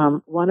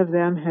 One of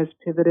them has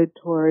pivoted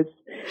towards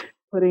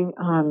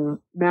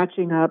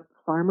matching up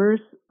farmers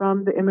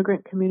from the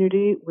immigrant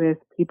community with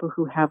people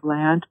who have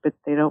land, but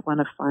they don't want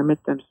to farm it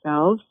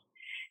themselves.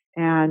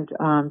 And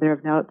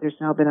there's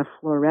now been a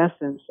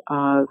fluorescence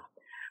of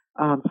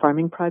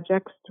farming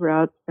projects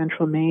throughout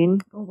central Maine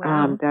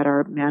that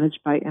are managed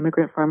by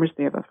immigrant farmers.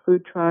 They have a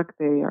food truck.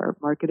 They are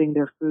marketing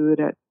their food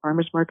at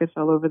farmers markets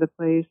all over the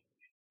place,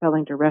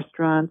 selling to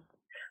restaurants.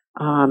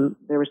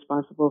 They're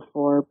responsible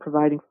for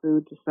providing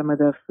food to some of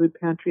the food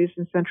pantries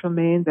in central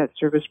Maine that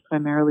service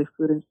primarily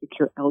food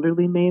insecure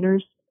elderly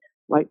Mainers,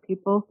 white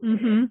people.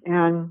 Mm-hmm.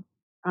 And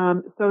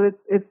so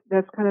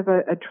that's kind of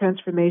a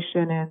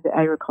transformation in the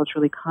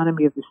agricultural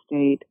economy of the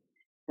state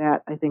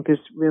that I think is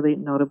really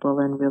notable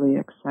and really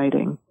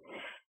exciting.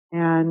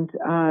 And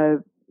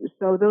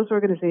so those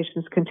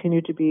organizations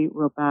continue to be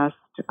robust.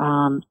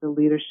 The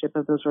leadership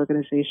of those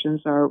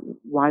organizations are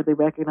widely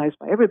recognized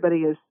by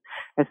everybody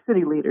as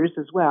city leaders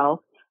as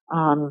well,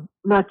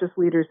 not just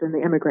leaders in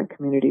the immigrant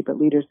community, but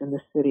leaders in the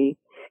city.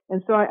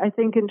 And so I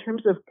think in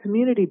terms of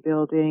community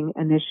building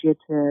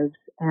initiatives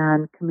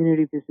and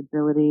community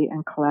visibility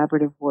and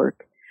collaborative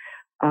work,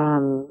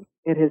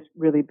 it has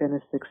really been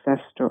a success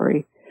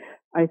story.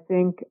 I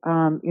think,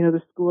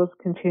 the schools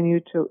continue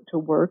to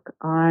work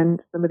on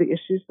some of the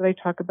issues that I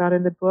talk about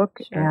in the book.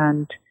 Sure.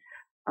 And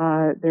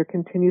there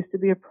continues to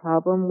be a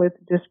problem with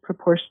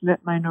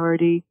disproportionate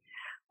minority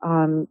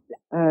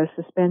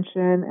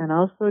suspension and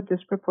also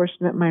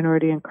disproportionate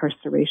minority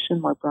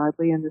incarceration more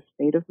broadly in the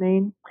state of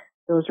Maine.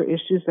 Those are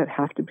issues that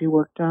have to be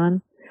worked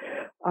on.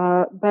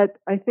 But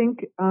I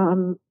think,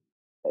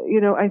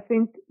 I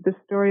think the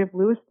story of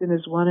Lewiston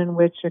is one in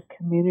which a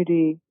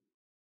community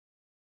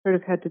sort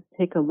of had to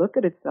take a look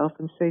at itself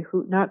and say,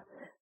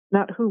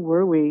 not who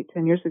were we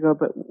 10 years ago,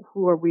 but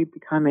who are we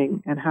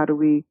becoming, and how do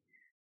we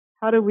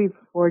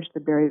forge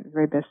the very,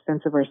 very best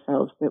sense of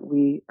ourselves that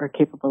we are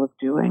capable of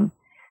doing?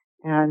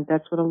 And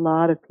that's what a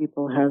lot of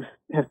people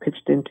have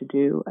pitched in to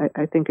do.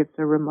 I think it's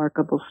a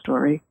remarkable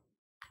story.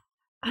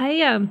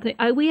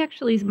 We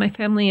actually, my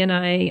family and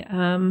I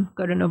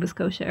go to Nova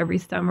Scotia every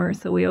summer,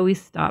 so we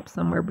always stop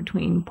somewhere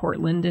between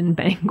Portland and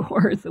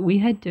Bangor. So we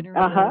had dinner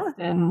in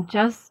Lewiston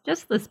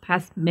just this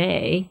past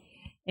May,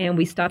 and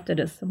we stopped at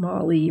a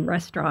Somali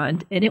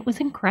restaurant, and it was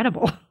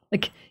incredible.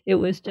 Like, it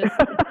was just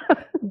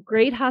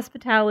great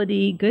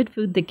hospitality, good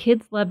food. The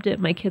kids loved it.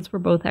 My kids were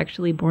both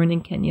actually born in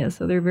Kenya,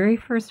 so their very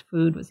first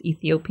food was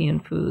Ethiopian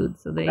food.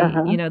 So they,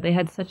 they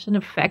had such an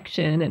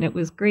affection, and it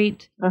was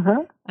great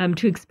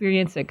to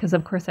experience it. Because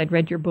of course I'd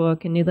read your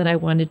book and knew that I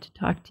wanted to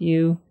talk to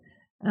you,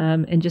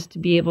 and just to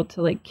be able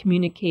to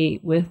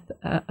communicate with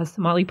a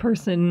Somali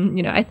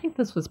person. I think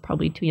this was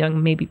probably too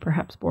young, maybe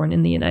perhaps born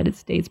in the United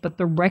States, but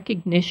the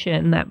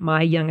recognition that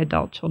my young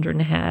adult children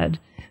had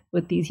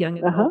with these young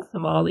adult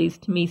Somalis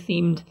to me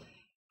seemed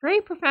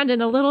very profound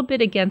and a little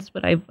bit against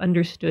what I've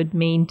understood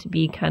Maine to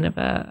be, kind of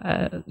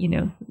a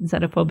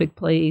xenophobic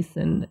place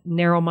and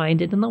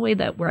narrow-minded in the way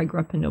that where I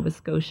grew up in Nova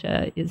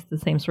Scotia is the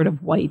same sort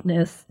of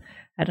whiteness.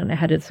 I don't know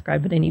how to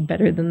describe it any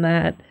better than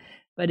that.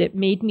 But it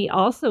made me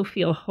also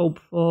feel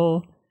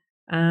hopeful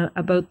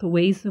about the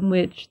ways in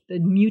which the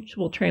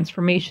mutual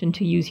transformation,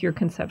 to use your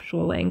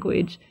conceptual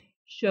language,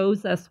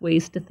 shows us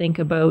ways to think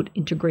about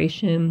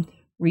integration,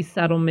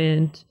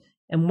 resettlement,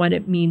 and what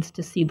it means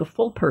to see the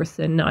full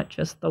person, not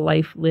just the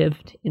life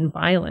lived in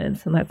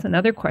violence. And that's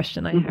another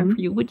question I have for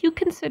you. Would you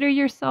consider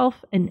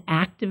yourself an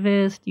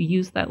activist? You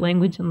use that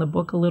language in the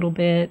book a little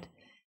bit.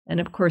 And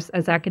of course,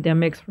 as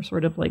academics, we're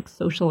sort of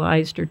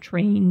socialized or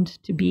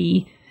trained to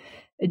be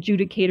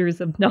adjudicators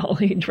of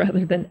knowledge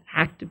rather than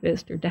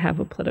activists or to have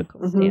a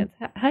political stance.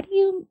 How do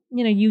you,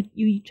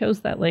 you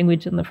chose that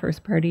language in the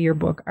first part of your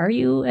book. Are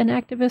you an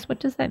activist? What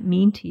does that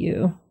mean to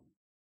you?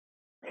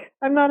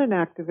 I'm not an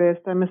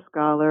activist. I'm a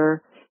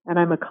scholar, and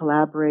I'm a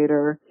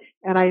collaborator.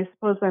 And I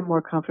suppose I'm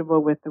more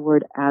comfortable with the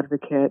word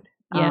advocate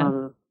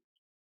than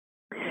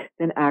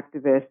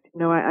activist.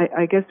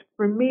 I guess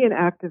for me, an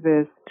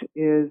activist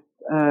is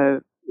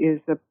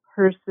a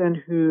person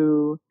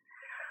who.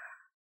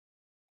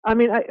 I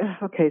don't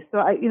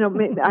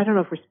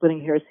know if we're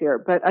splitting hairs here,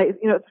 but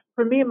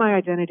for me, my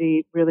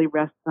identity really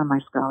rests on my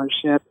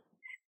scholarship.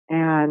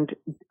 And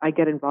I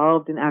get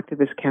involved in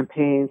activist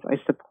campaigns. I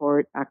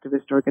support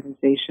activist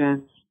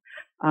organizations.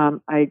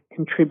 I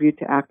contribute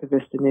to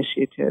activist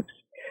initiatives.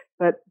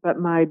 But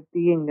my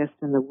beingness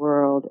in the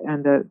world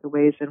and the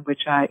ways in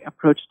which I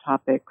approach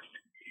topics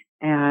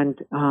and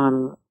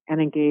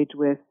engage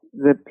with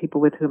the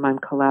people with whom I'm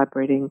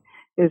collaborating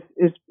is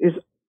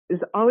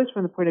always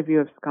from the point of view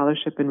of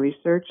scholarship and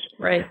research.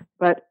 Right.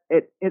 But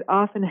it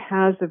often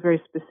has a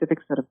very specific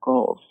set of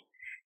goals.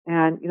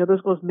 And,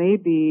 those goals may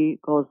be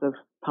goals of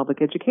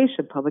public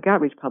education, public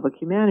outreach, public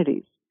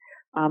humanities.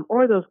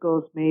 Or those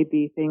goals may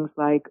be things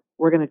like,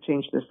 we're going to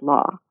change this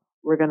law.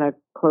 We're going to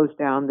close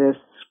down this,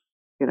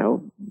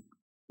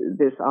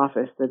 this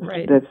office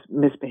that's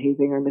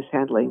misbehaving or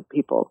mishandling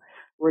people.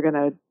 We're going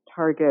to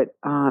target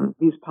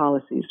these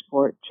policies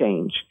for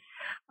change.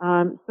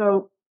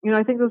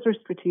 I think those are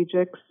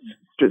strategic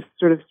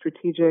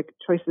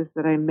choices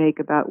that I make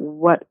about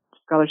what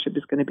scholarship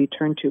is going to be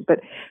turned to.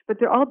 But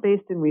they're all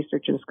based in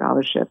research and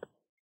scholarship.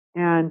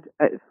 And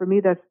for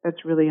me,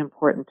 that's really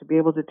important to be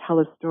able to tell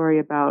a story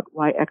about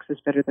why X is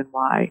better than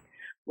Y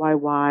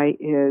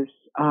is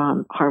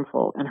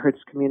harmful and hurts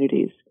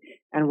communities,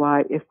 and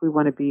why if we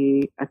want to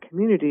be a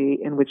community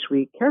in which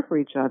we care for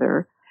each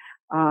other,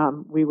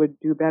 we would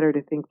do better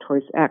to think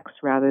towards X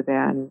rather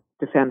than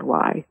defend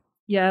Y.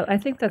 Yeah, I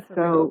think that's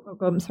so.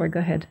 I'm sorry.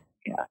 Go ahead.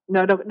 Yeah.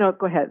 No.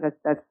 Go ahead.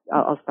 That's.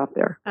 I'll stop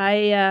there.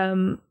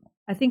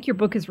 I think your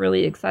book is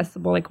really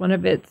accessible. Like one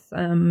of its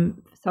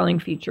selling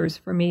features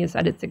for me is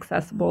that it's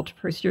accessible to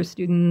first-year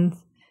students.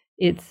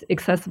 It's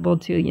accessible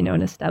to,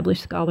 an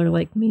established scholar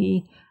like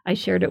me. I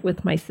shared it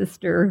with my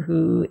sister,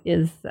 who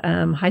is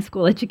high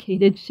school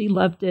educated. She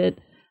loved it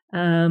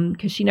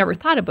because she never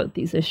thought about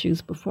these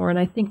issues before. And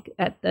I think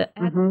at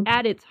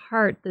its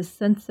heart, this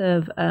sense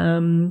of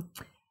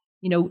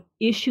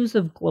issues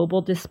of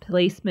global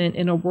displacement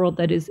in a world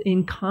that is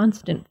in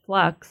constant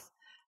flux.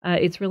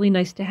 It's really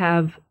nice to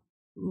have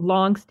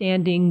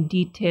long-standing,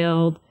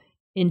 detailed,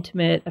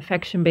 intimate,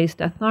 affection-based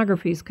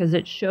ethnographies because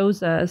it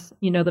shows us,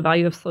 the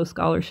value of slow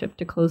scholarship,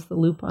 to close the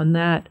loop on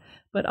that,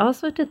 but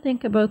also to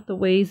think about the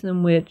ways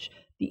in which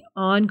the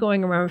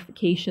ongoing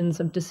ramifications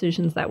of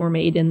decisions that were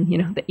made in,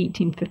 the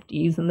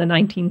 1850s and the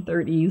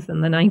 1930s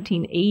and the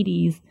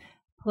 1980s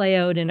play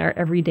out in our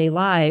everyday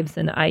lives.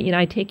 And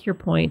I take your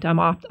point.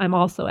 I'm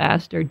also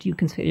asked, or do you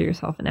consider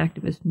yourself an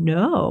activist?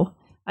 No,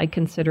 I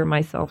consider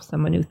myself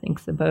someone who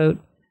thinks about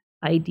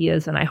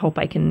ideas, and I hope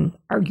I can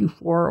argue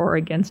for or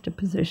against a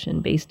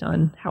position based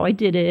on how I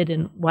did it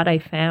and what I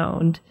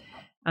found.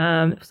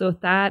 So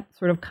with that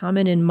sort of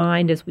comment in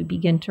mind, as we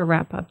begin to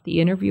wrap up the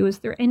interview, is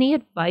there any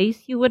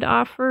advice you would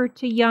offer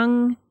to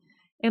young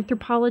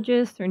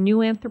anthropologists or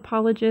new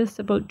anthropologists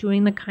about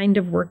doing the kind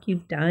of work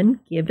you've done,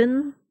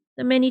 given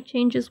the many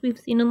changes we've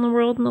seen in the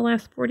world in the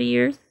last 40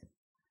 years?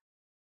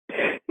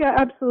 Yeah,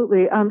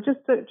 absolutely.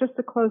 Just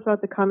to close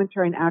out the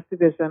commentary on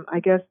activism,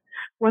 I guess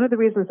one of the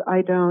reasons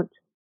I don't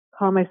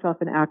call myself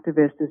an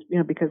activist is,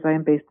 because I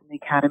am based in the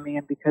academy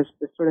and because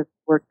the sort of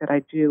work that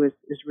I do is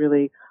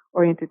really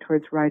oriented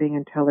towards writing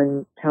and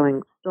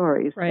telling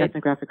stories, right.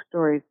 ethnographic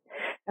stories.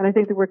 And I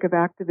think the work of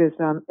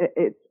activism,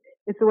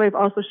 it's a way of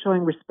also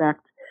showing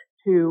respect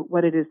to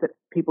what it is that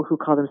people who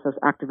call themselves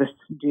activists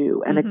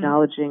do, and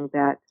acknowledging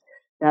that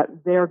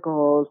their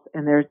goals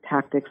and their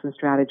tactics and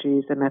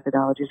strategies and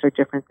methodologies are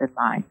different than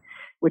mine,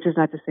 which is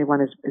not to say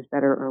one is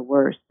better or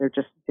worse. They're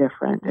just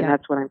different. And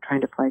that's what I'm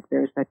trying to flag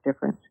there, is that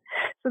difference.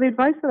 So the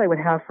advice that I would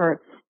have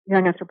for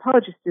young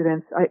anthropology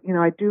students,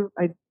 I do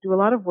a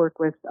lot of work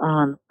with,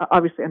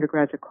 obviously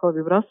undergrads at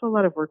Colby, but also a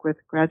lot of work with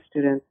grad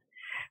students.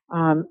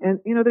 And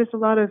there's a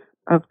lot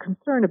of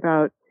concern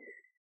about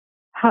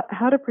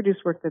how to produce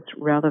work that's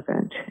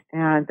relevant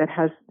and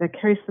that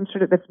carries some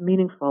sort of, that's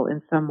meaningful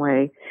in some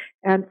way.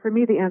 And for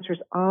me, the answer is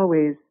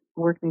always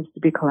work needs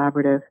to be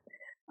collaborative.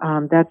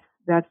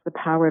 That's the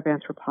power of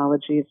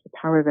anthropology. It's the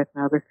power of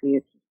ethnography.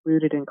 It's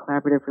rooted in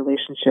collaborative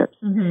relationships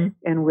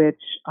in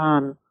which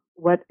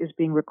what is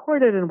being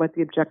recorded and what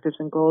the objectives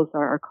and goals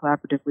are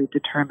collaboratively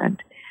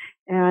determined.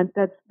 And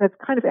that's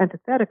kind of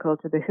antithetical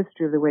to the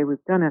history of the way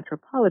we've done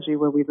anthropology,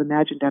 where we've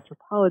imagined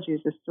anthropology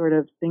as this sort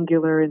of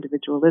singular,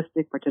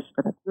 individualistic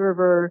participant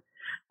observer,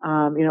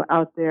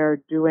 out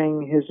there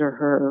doing his or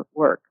her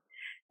work.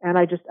 And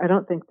I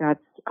don't think that's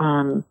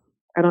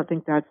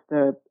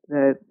the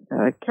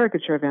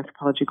caricature of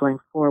anthropology going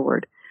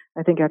forward.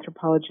 I think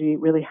anthropology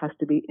really has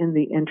to be in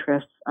the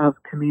interests of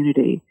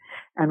community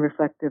and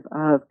reflective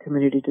of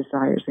community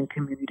desires and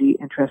community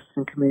interests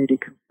and community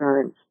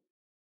concerns.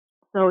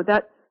 So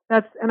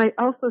and I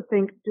also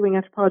think doing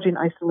anthropology in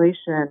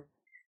isolation,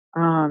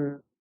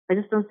 I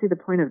just don't see the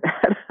point of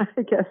that.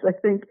 I guess I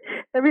think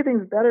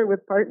everything's better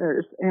with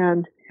partners,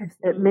 and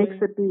It makes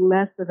it be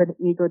less of an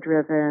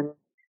ego-driven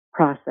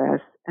process,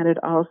 and it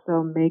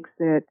also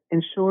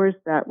ensures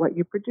that what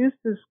you produce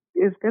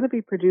is going to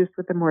be produced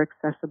with a more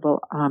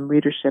accessible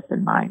readership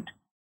in mind.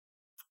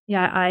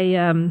 Yeah,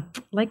 I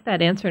like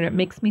that answer, and it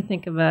makes me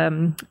think of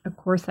a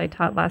course I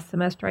taught last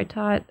semester. I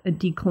taught a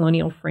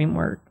decolonial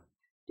framework.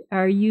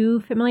 Are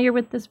you familiar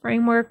with this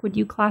framework? Would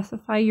you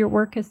classify your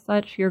work as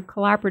such? Your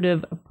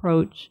collaborative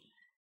approach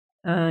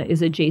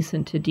is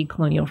adjacent to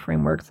decolonial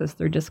frameworks as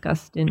they're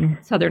discussed in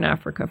Southern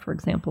Africa, for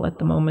example, at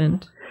the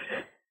moment.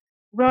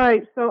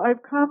 Right. So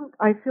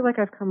I feel like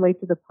I've come late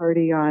to the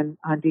party on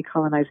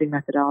decolonizing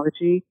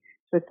methodology.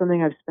 So it's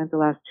something I've spent the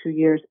last 2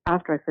 years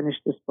after I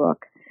finished this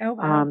book. Oh,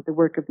 wow. The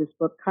work of this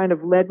book kind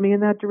of led me in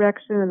that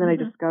direction. And then I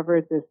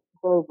discovered this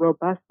whole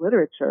robust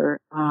literature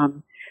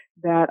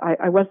that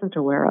I wasn't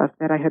aware of,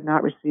 that I had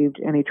not received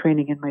any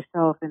training in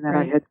myself, and that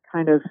I had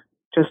kind of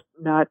just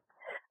not,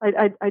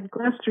 I'd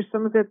glanced through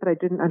some of it, but I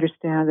didn't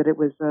understand that it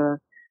was a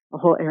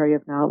whole area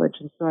of knowledge.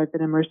 And so I've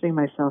been immersing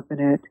myself in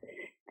it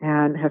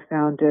and have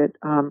found it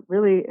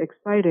really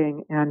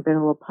exciting, and been a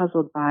little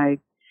puzzled by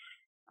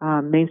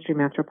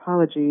mainstream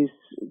anthropologies,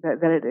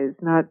 that it is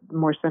not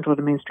more central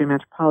to mainstream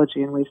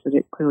anthropology in ways that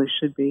it clearly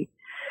should be.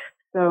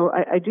 So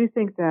I do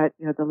think that,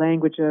 the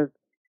language of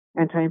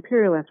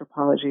anti-imperial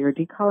anthropology or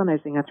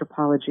decolonizing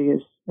anthropology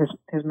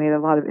has made a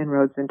lot of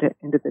inroads into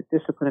the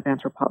discipline of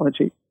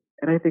anthropology.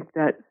 And I think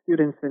that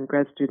students and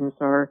grad students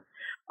are,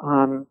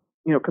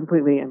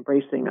 completely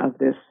embracing of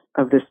this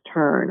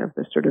turn, of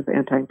this sort of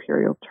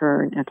anti-imperial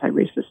turn,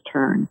 anti-racist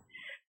turn.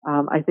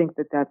 I think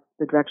that that's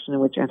the direction in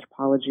which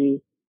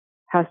anthropology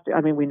has to.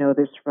 I mean, we know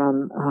this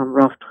from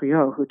Ralph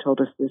Triot, who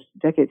told us this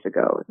decades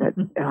ago, that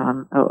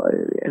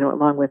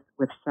along with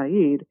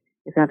Said,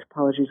 if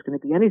anthropology is going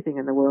to be anything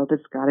in the world,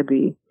 it's got to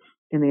be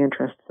in the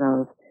interests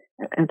of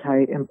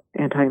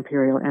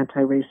anti-imperial,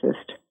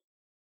 anti-racist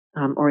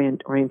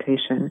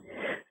orientation.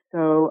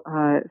 So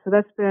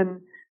that's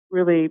been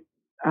really,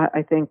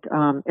 I think,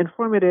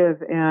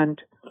 informative and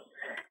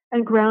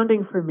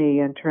grounding for me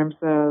in terms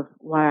of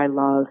why I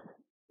love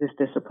this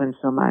discipline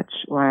so much,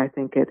 why I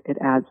think it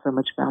adds so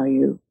much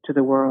value to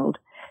the world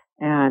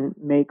and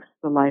makes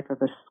the life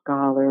of a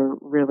scholar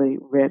really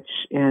rich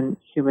in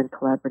human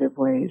collaborative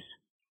ways.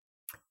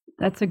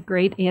 That's a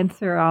great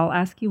answer. I'll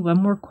ask you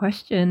one more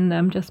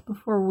question just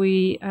before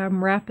we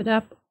wrap it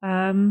up.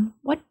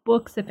 What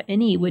books, if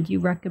any, would you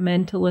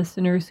recommend to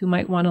listeners who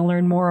might want to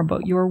learn more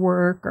about your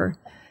work or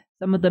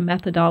some of the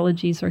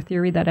methodologies or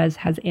theory that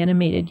has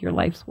animated your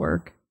life's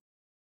work?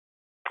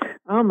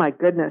 Oh, my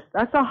goodness.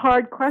 That's a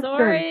hard question.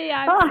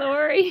 I'm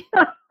sorry.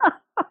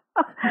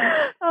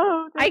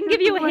 I can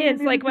give you a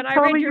hint. Like when I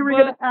read your book, you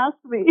were going to ask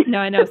me. No,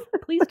 I know.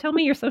 Please tell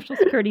me your social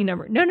security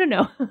number.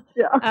 No.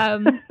 Yeah.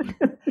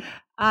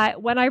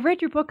 When I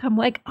read your book, I'm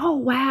like, oh,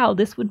 wow,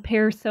 this would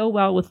pair so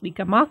well with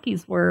Lika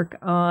Maki's work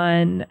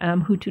on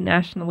Hutu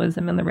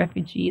nationalism and the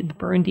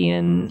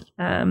Burundian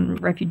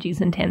refugees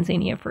in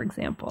Tanzania, for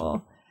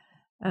example.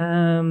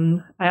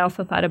 I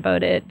also thought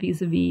about it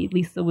vis-a-vis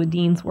Lisa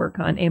Wadeen's work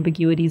on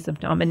ambiguities of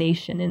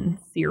domination in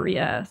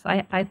Syria. So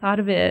I thought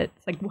of it,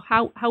 it's like,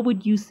 how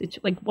would you,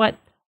 what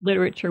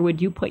literature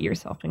would you put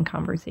yourself in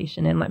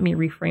conversation in? Let me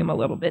reframe a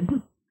little bit.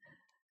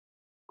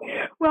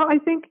 Well, I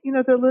think,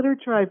 the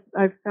literature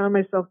I've found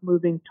myself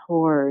moving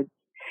towards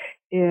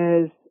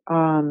is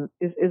a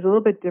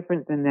little bit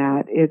different than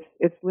that.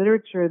 It's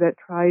literature that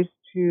tries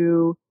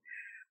to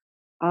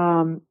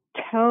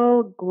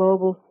tell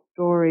global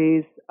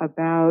stories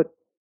about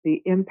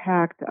the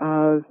impact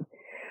of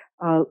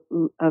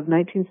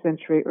 19th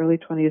century, early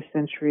 20th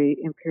century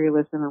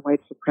imperialism and white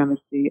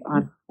supremacy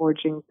on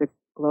forging the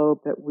globe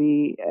that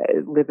we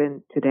live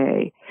in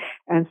today.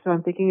 And so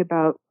I'm thinking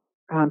about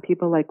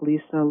people like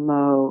Lisa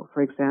Lowe,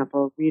 for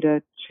example,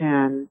 Rita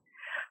Chen.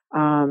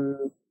 These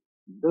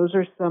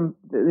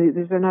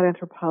are not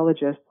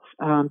anthropologists.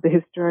 The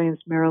historians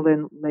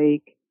Marilyn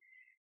Lake,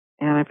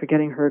 and I'm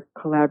forgetting her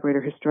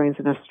collaborator, historians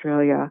in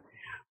Australia,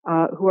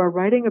 who are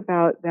writing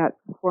about that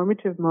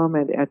formative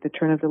moment at the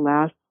turn of the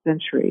last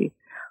century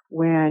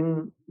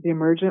when the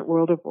emergent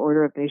world of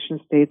order of nation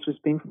states was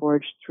being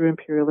forged through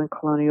imperial and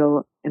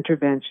colonial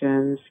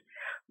interventions,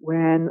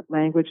 when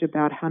language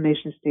about how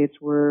nation states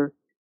were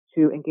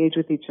to engage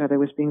with each other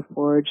was being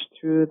forged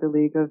through the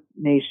League of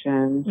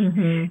Nations,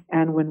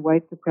 and when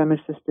white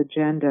supremacist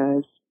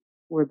agendas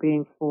were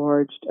being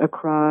forged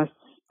across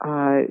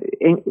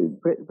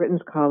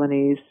Britain's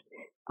colonies,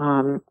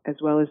 as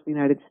well as the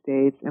United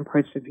States and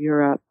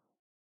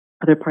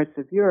other parts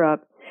of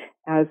Europe,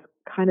 as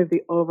kind of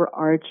the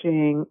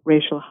overarching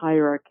racial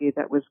hierarchy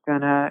that was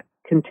going to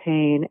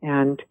contain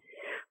and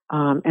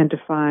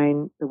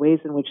define the ways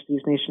in which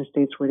these nation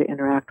states were to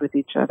interact with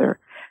each other.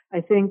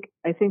 I think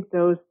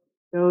those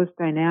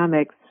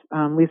dynamics.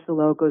 Lisa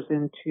Lowe goes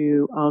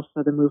into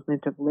also the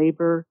movement of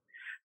labor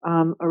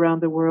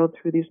around the world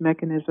through these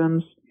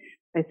mechanisms.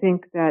 I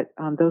think that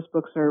those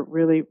books are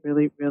really,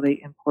 really,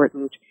 really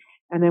important.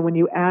 And then when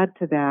you add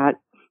to that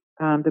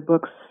the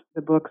books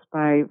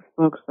by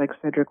folks like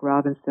Cedric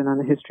Robinson on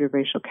the history of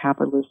racial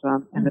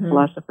capitalism and the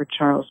philosopher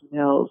Charles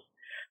Mills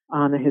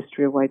on the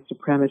history of white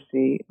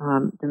supremacy,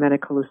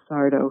 Domenico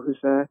Lusardo,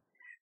 who's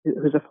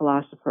a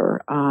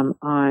philosopher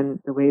on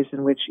the ways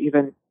in which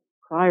even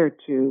prior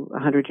to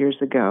 100 years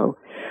ago,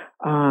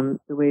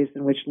 the ways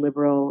in which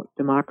liberal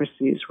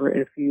democracies were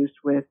infused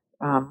with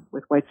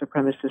white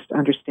supremacist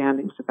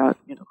understandings about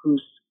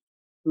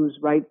whose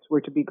rights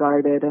were to be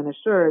guarded and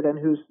assured and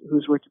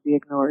whose were to be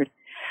ignored.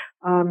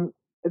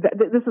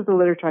 This is the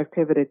literature I've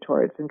pivoted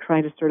towards in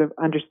trying to sort of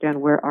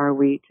understand where are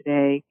we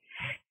today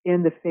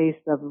in the face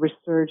of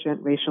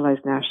resurgent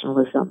racialized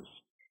nationalisms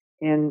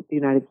in the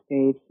United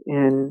States,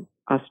 in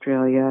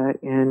Australia,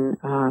 in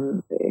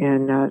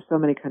so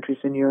many countries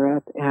in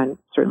Europe, and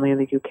certainly in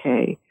the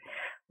UK.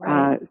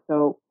 Right.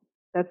 So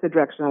that's the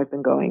direction I've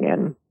been going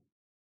in.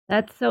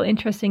 That's so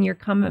interesting. Your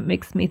comment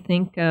makes me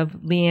think of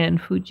Leanne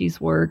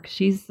Fuji's work.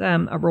 She's a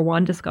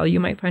Rwanda scholar. You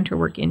might find her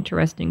work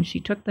interesting. She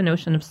took the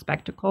notion of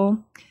spectacle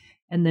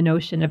and the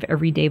notion of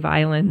everyday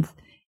violence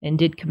and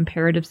did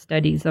comparative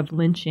studies of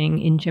lynching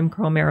in Jim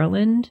Crow,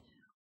 Maryland,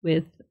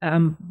 with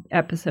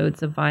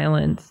episodes of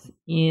violence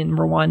in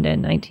Rwanda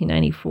in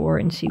 1994,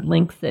 and she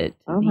links it.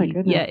 Oh, my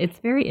goodness. Yeah, it's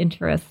very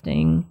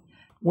interesting.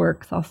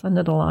 works. I'll send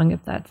it along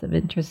if that's of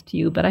interest to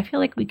you. But I feel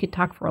like we could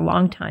talk for a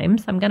long time,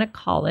 so I'm going to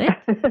call it.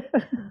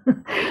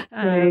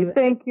 Great.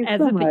 Thank you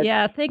so much.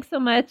 Yeah, thanks so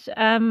much.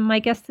 My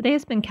guest today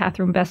has been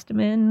Catherine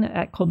Besteman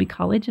at Colby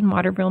College in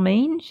Waterville,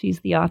 Maine. She's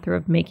the author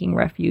of Making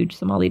Refuge,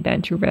 Somali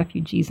Bantu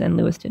Refugees in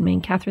Lewiston,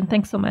 Maine. Catherine,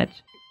 thanks so much.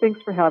 Thanks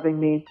for having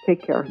me.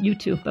 Take care. You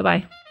too.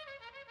 Bye-bye.